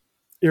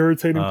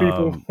 Irritating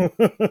people.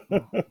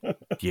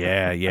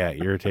 yeah,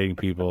 irritating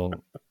people.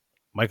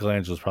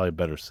 Michelangelo's probably a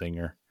better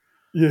singer.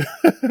 Yeah.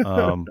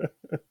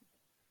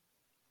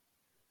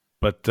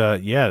 But I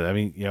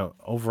mean,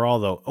 overall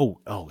though,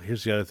 oh,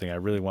 here's the other thing I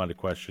really wanted to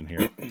question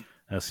here.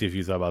 I'll see if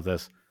you thought about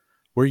this.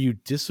 Were you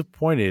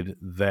disappointed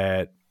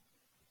that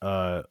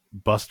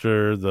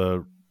Buster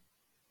the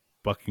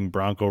bucking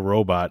bronco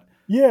robot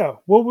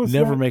what was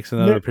never makes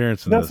another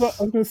appearance in this? What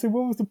I was going to say.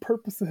 What was the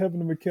purpose of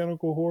having a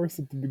mechanical horse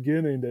at the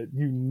beginning that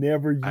you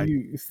never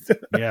used?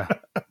 Yeah.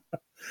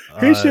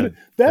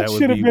 That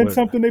should have been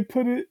something they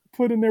put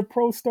in their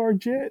ProStar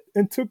jet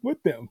and took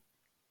with them.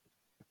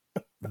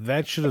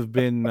 That should have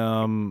been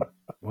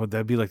would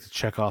that be like the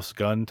Chekhov's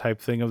gun type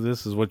thing of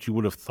this? Is what you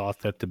would have thought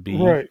that to be,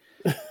 right?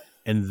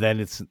 And then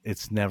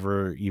it's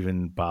never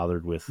even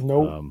bothered with.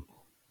 Nope.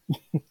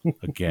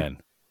 Again,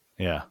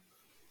 yeah.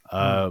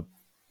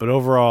 But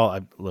overall,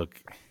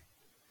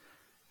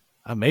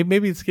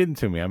 maybe it's getting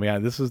to me. I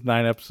mean, this is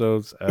 9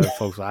 episodes,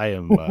 folks.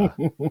 I'm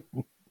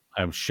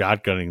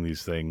shotgunning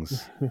these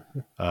things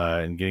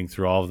and getting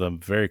through all of them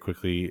very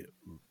quickly.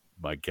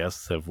 My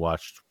guests have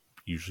watched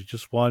usually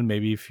just one.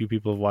 Maybe a few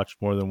people have watched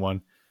more than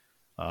one.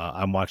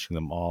 I'm watching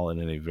them all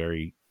and in a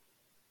very,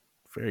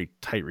 very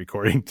tight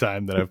recording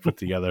time that I've put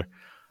together.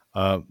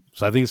 So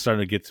I think it's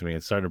starting to get to me.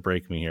 It's starting to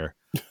break me here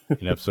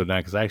in episode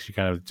 9 because I actually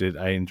kind of did.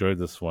 I enjoyed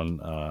this one.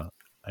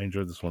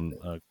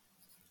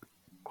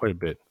 Quite a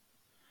bit.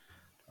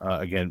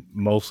 Again,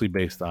 mostly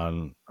based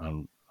on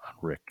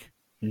Rick.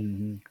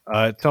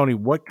 Mm-hmm. Tony,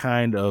 what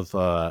kind of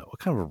a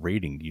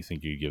rating do you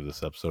think you give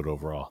this episode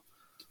overall?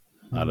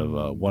 Out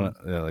of one,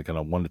 like on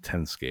a 1 to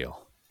 10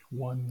 scale.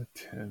 1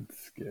 to 10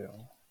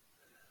 scale,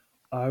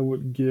 I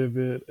would give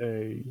it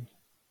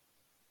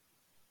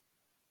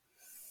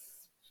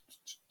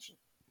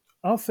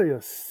I'll say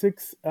a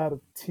 6 out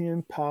of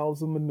 10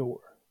 piles of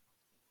manure.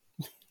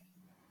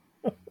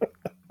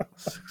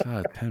 6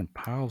 out of 10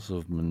 piles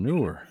of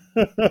manure.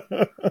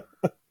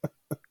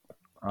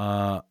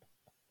 I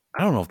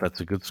don't know if that's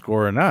a good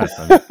score or not.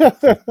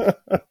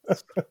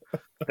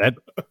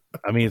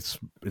 I mean, it's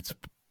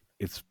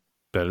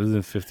better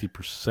than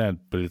 50%,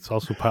 but it's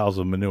also piles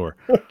of manure.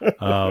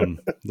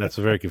 That's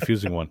a very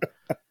confusing one.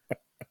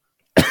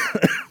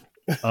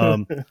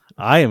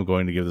 I am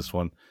going to give this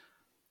one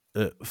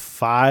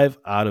 5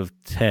 out of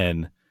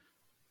 10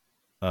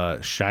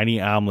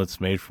 shiny omelets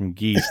made from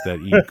geese that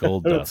eat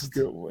gold dust. That's a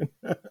good one.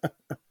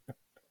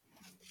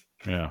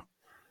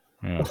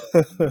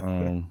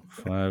 Yeah.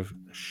 5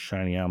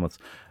 shiny omelets.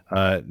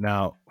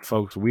 Now,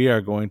 folks, we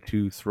are going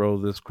to throw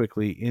this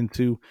quickly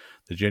into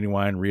the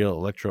Genuine Real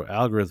Electro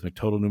Algorithmic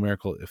Total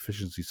Numerical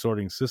Efficiency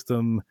Sorting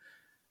System,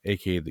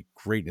 aka the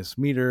Greatness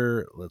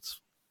Meter.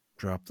 Let's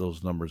drop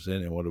those numbers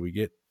in, and what do we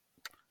get?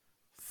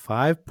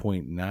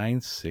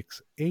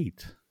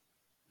 5.968.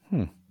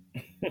 Kind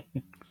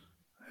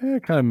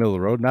of middle of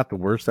the road. Not the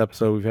worst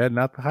episode we've had,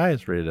 not the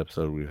highest rated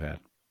episode we've had.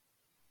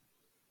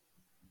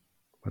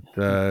 But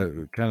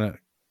kind of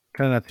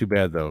not too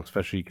bad, though,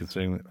 especially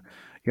considering,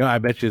 I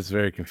bet you it's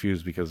very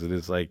confused because it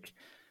is like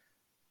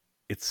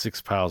it's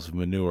 6 piles of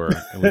manure,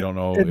 and we don't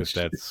know if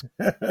that's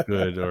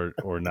good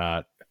or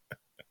not.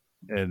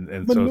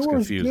 And so it's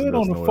confused and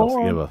doesn't know what else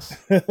to give us.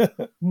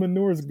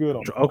 Manure is good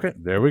on the farm. Okay,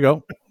 there we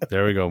go.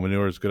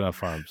 Manure is good on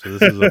farm. So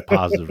this is a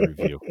positive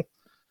review.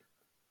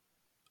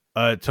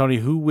 Tony,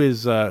 who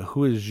is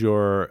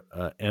your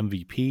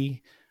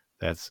MVP?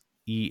 That's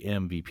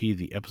EMVP,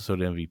 the episode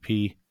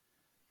MVP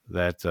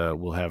that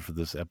we'll have for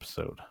this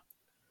episode.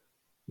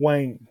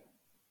 Wayne.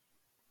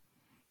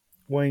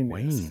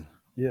 Wayne.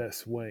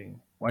 Yes,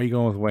 Wayne. Why are you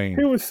going with Wayne?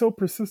 He was so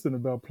persistent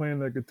about playing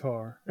that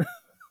guitar.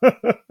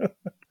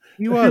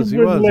 He was. He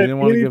didn't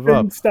want to give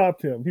up.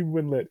 Stop him. He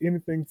wouldn't let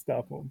anything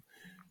stop him.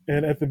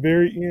 And at the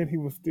very end, he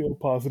was still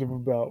positive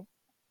about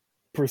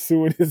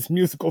pursuing his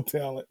musical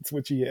talents,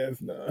 which he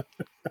has none.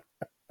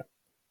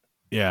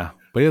 Yeah,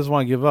 but he doesn't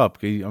want to give up.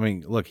 I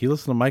mean, look, he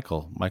listened to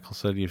Michael. Michael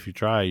said, if you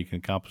try, you can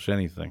accomplish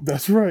anything.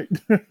 That's right.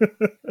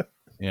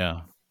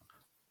 Yeah.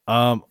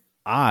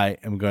 I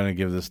am going to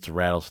give this to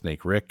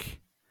Rattlesnake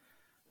Rick.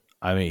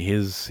 I mean,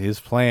 his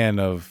plan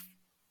of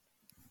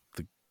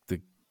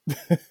the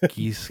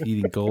geese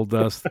eating gold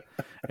dust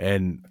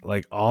and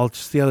like all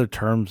just the other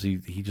terms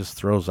he just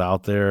throws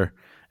out there,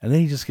 and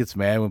then he just gets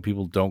mad when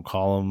people don't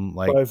call him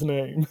like by his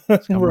name.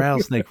 I'm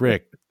Rattlesnake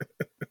Rick.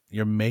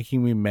 You're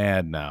making me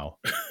mad now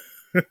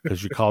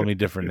because you called me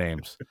different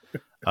names.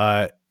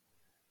 And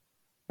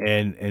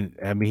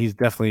I mean, he's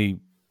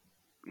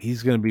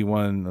going to be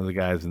one of the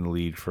guys in the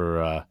lead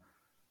for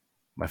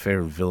my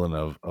favorite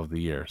villain of the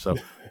year. So,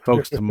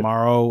 folks,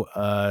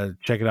 tomorrow,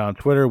 check it out on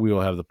Twitter. We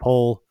will have the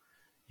poll.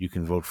 You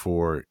can vote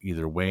for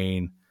either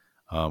Wayne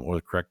or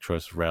the correct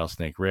choice of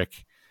Rattlesnake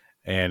Rick.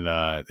 And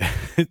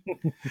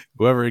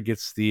whoever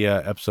gets the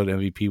episode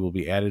MVP will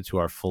be added to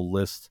our full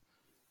list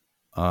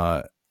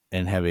and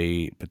have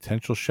a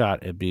potential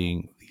shot at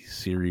being the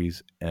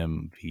series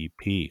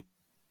MVP.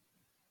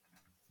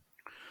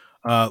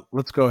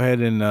 Let's go ahead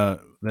and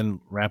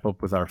then wrap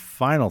up with our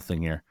final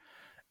thing here.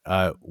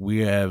 We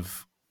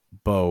have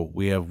Bo,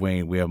 we have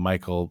Wayne, we have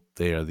Michael.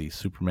 They are the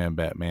Superman,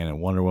 Batman,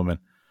 and Wonder Woman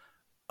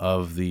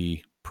of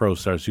the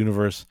ProStars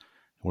universe.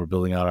 We're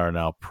building out our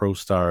now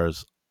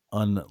ProStars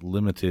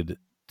Unlimited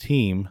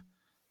team.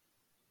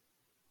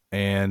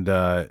 And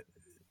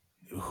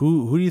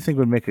who do you think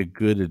would make a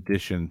good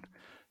addition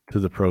to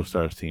the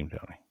ProStars team,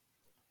 Tony?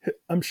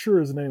 I'm sure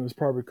his name has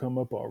probably come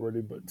up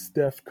already, but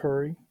Steph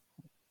Curry.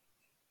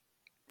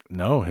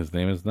 No, his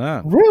name is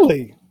not.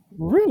 Really?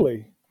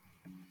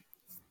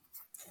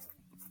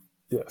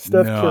 Yeah,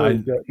 Steph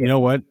Curry. You know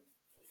what?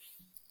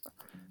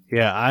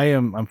 Yeah,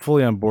 I'm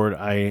fully on board.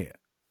 I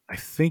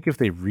think if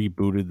they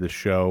rebooted the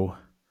show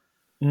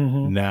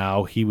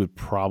now, he would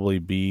probably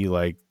be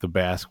like the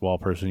basketball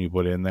person you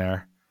put in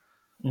there.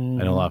 I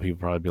know a lot of people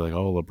probably be like,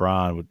 "Oh,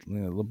 LeBron."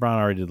 LeBron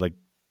already did like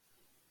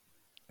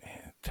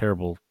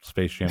terrible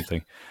Space Jam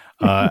thing.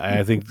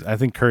 I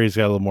think Curry's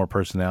got a little more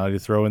personality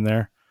to throw in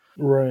there.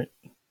 Right.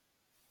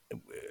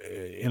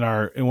 In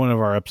one of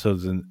our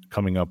episodes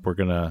coming up, we're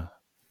gonna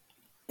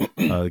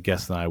the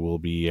guest and I will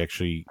be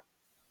actually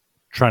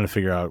trying to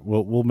figure out.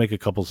 We'll make a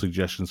couple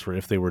suggestions for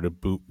if they were to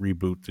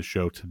reboot the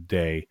show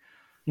today,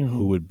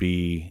 who would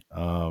be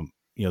the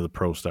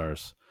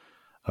ProStars,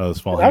 the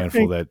small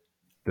handful that.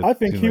 I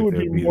think he would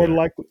be more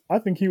likely. I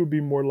think he would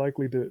be more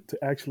likely to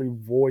actually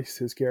voice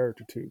his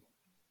character too.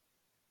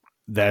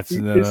 That's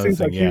another thing.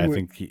 Like I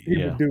think he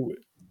would do it.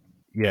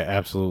 Yeah,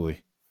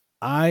 absolutely.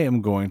 I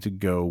am going to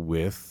go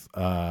with.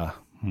 I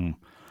have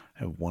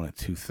one or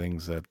two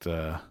things that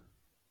I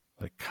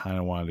kind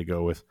of wanted to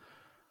go with.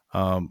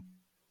 But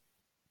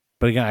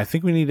again, I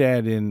think we need to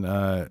add in.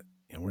 We're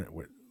a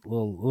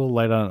little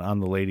light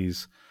on the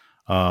ladies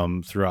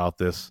throughout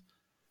this.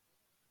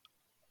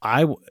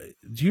 Do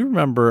you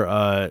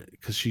remember?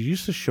 Because she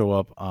used to show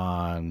up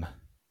on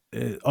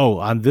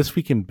This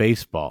Week in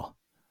Baseball.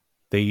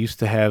 They used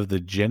to have the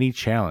Jenny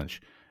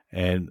Challenge,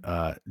 and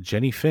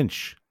Jenny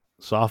Finch,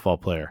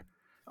 softball player,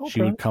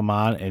 she would come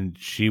on and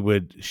she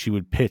would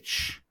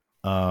pitch.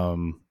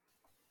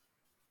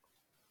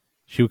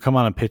 She would come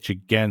on and pitch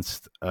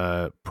against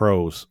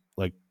pros,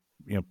 like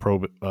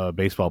pro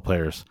baseball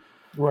players,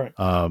 right?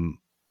 From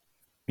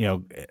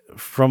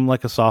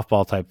like a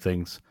softball type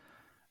things,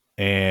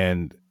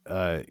 and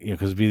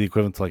because it'd be the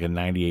equivalent to like a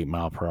 98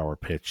 mile per hour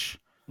pitch.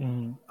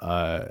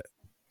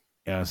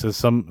 So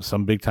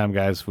some big time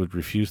guys would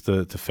refuse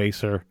to face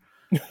her.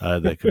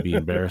 That could be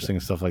embarrassing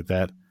and stuff like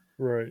that.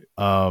 Right.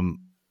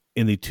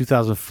 In the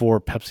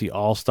 2004 Pepsi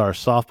All-Star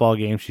softball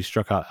game, she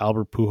struck out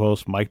Albert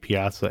Pujols, Mike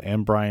Piazza,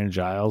 and Brian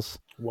Giles.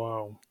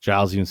 Wow.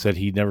 Giles even said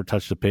he'd never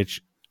touched a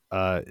pitch.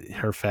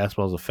 Her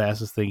fastball is the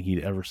fastest thing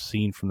he'd ever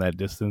seen from that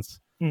distance.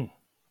 And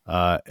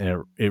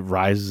it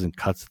rises and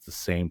cuts at the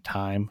same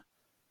time.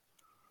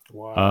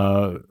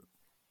 Wow.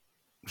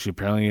 She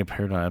apparently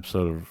appeared on an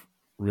episode of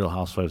Real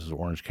Housewives of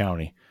Orange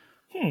County.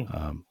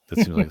 That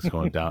seems like it's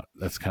going down.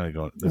 That's kind of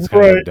going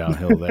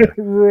downhill there.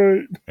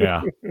 Right.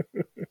 Yeah.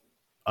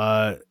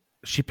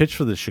 She pitched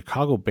for the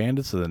Chicago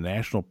Bandits of the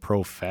National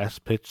Pro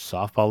Fast Pitch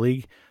Softball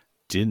League.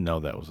 Didn't know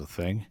that was a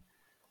thing.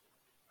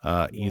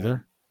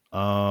 Either.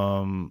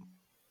 What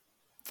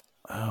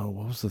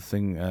was the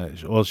thing?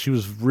 Well, she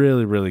was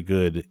really, really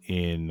good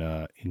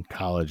in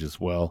college as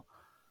well.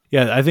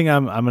 Yeah, I think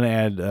I'm gonna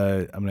add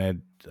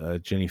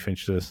Jenny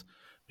Finch to this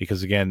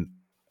because again,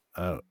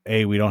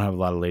 we don't have a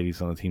lot of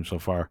ladies on the team so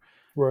far,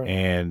 right?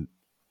 And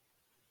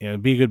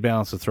it'd be a good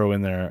balance to throw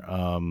in there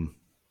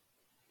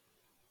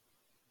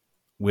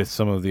with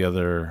some of the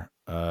other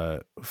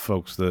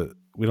folks that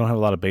we don't have a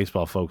lot of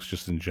baseball folks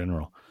just in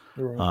general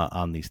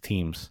on these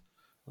teams,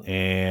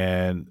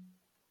 and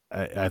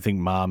I think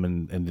Mom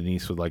and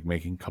Denise would like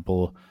making a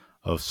couple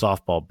of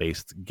softball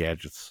based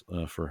gadgets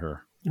for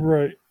her.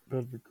 Right.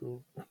 That'd be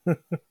cool.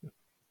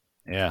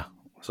 Yeah.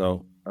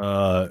 So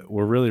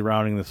we're really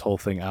rounding this whole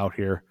thing out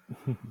here.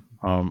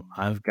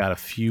 I've got a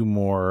few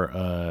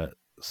more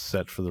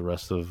set for the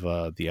rest of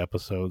the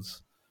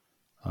episodes.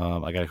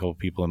 I got a couple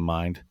people in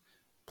mind,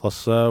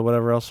 plus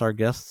whatever else our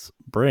guests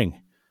bring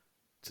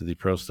to the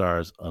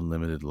ProStars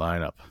Unlimited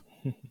lineup.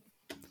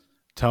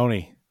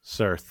 Tony,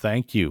 sir,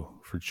 thank you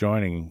for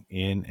joining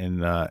in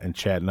and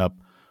chatting up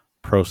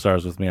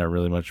ProStars with me. I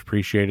really much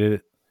appreciated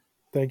it.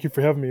 Thank you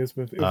for having me. It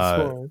was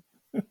fun.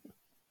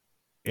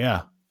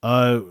 Yeah.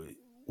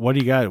 What do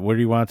you got? What do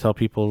you want to tell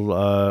people?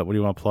 What do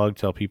you want to plug?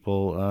 Tell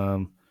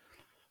people,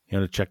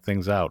 to check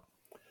things out.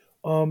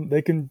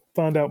 They can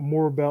find out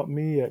more about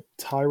me at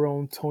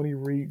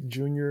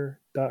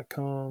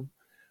TyroneTonyReedJr.com.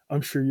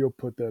 I'm sure you'll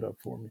put that up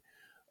for me.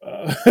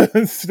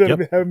 Instead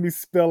of having me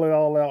spell it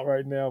all out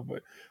right now,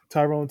 but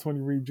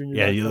TyroneTonyReedJr.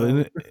 Yeah,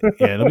 it'll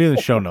be in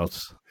the show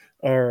notes.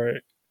 All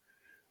right.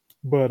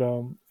 But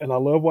and I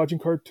love watching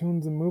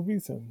cartoons and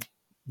movies, and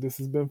this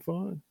has been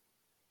fun.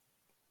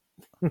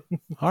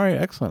 All right,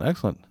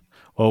 excellent.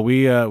 Well,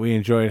 we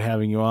enjoyed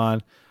having you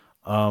on,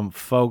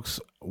 folks.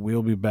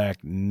 We'll be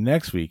back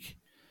next week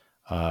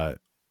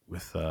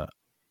with a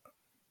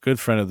good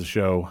friend of the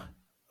show.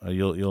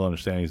 You'll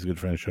understand he's a good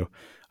friend of the show.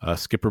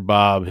 Skipper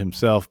Bob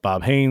himself,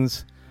 Bob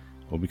Haynes,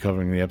 will be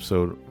covering the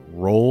episode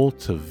 "Roll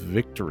to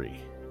Victory."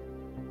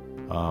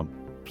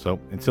 So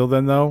until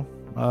then, though,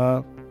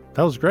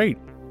 that was great.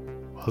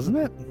 Wasn't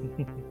it?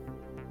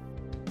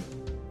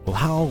 Well,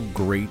 how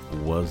great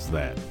was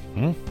that?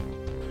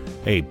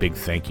 Hey, big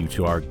thank you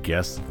to our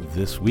guests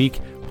this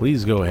week.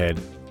 Please go ahead,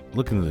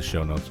 look into the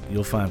show notes.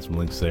 You'll find some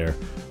links there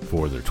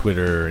for their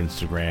Twitter,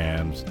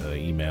 Instagrams,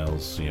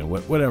 emails,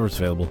 whatever's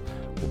available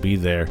will be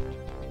there.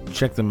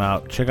 Check them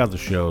out. Check out the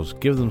shows.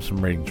 Give them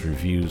some ratings,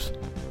 reviews.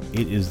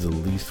 It is the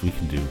least we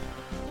can do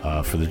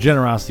for the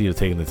generosity of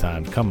taking the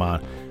time to come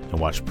on and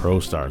watch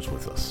ProStars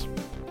with us.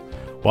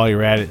 While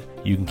you're at it,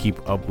 you can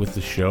keep up with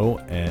the show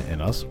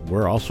and us.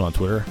 We're also on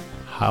Twitter.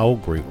 How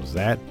great was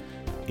that?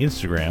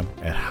 Instagram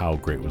at How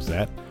Great Was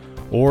That?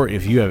 Or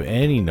if you have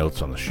any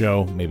notes on the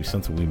show, maybe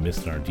something we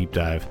missed in our deep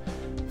dive,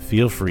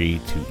 feel free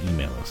to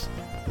email us.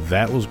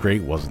 That was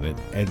great, wasn't it?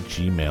 at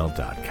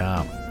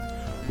gmail.com.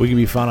 We can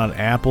be found on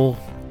Apple,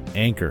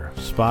 Anchor,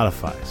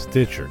 Spotify,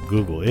 Stitcher,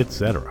 Google,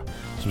 etc.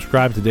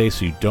 Subscribe today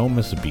so you don't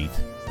miss a beat.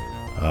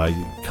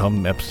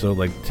 Come episode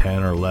like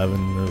 10 or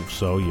 11 or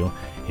so,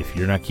 if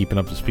you're not keeping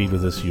up to speed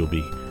with us, you'll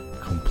be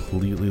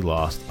completely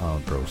lost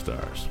on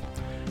ProStars.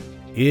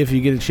 If you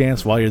get a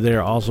chance while you're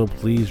there, also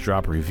please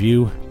drop a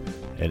review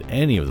at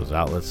any of those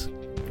outlets.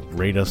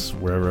 Rate us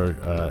wherever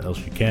else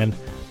you can,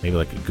 maybe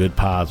like a Good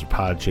Pods or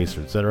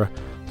Podchaser, etc.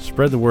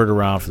 Spread the word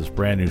around for this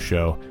brand new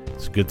show.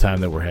 It's a good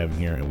time that we're having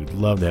here, and we'd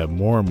love to have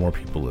more and more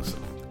people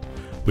listen.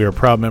 We are a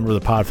proud member of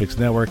the Podfix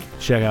Network.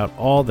 Check out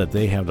all that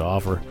they have to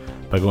offer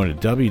by going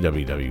to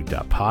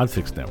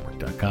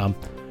www.podfixnetwork.com.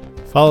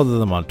 Follow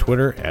them on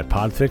Twitter at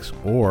Podfix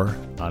or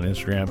on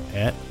Instagram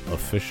at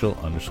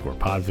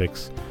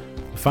official_Podfix.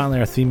 Finally,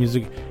 our theme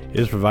music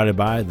is provided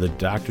by the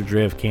Dr.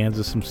 Dre of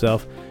Kansas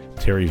himself,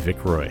 Terry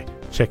Vickroy.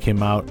 Check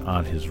him out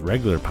on his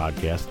regular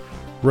podcast,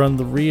 Run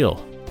the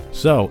Reel.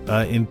 So,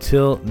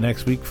 until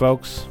next week,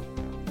 folks,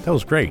 that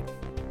was great,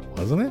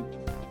 wasn't it?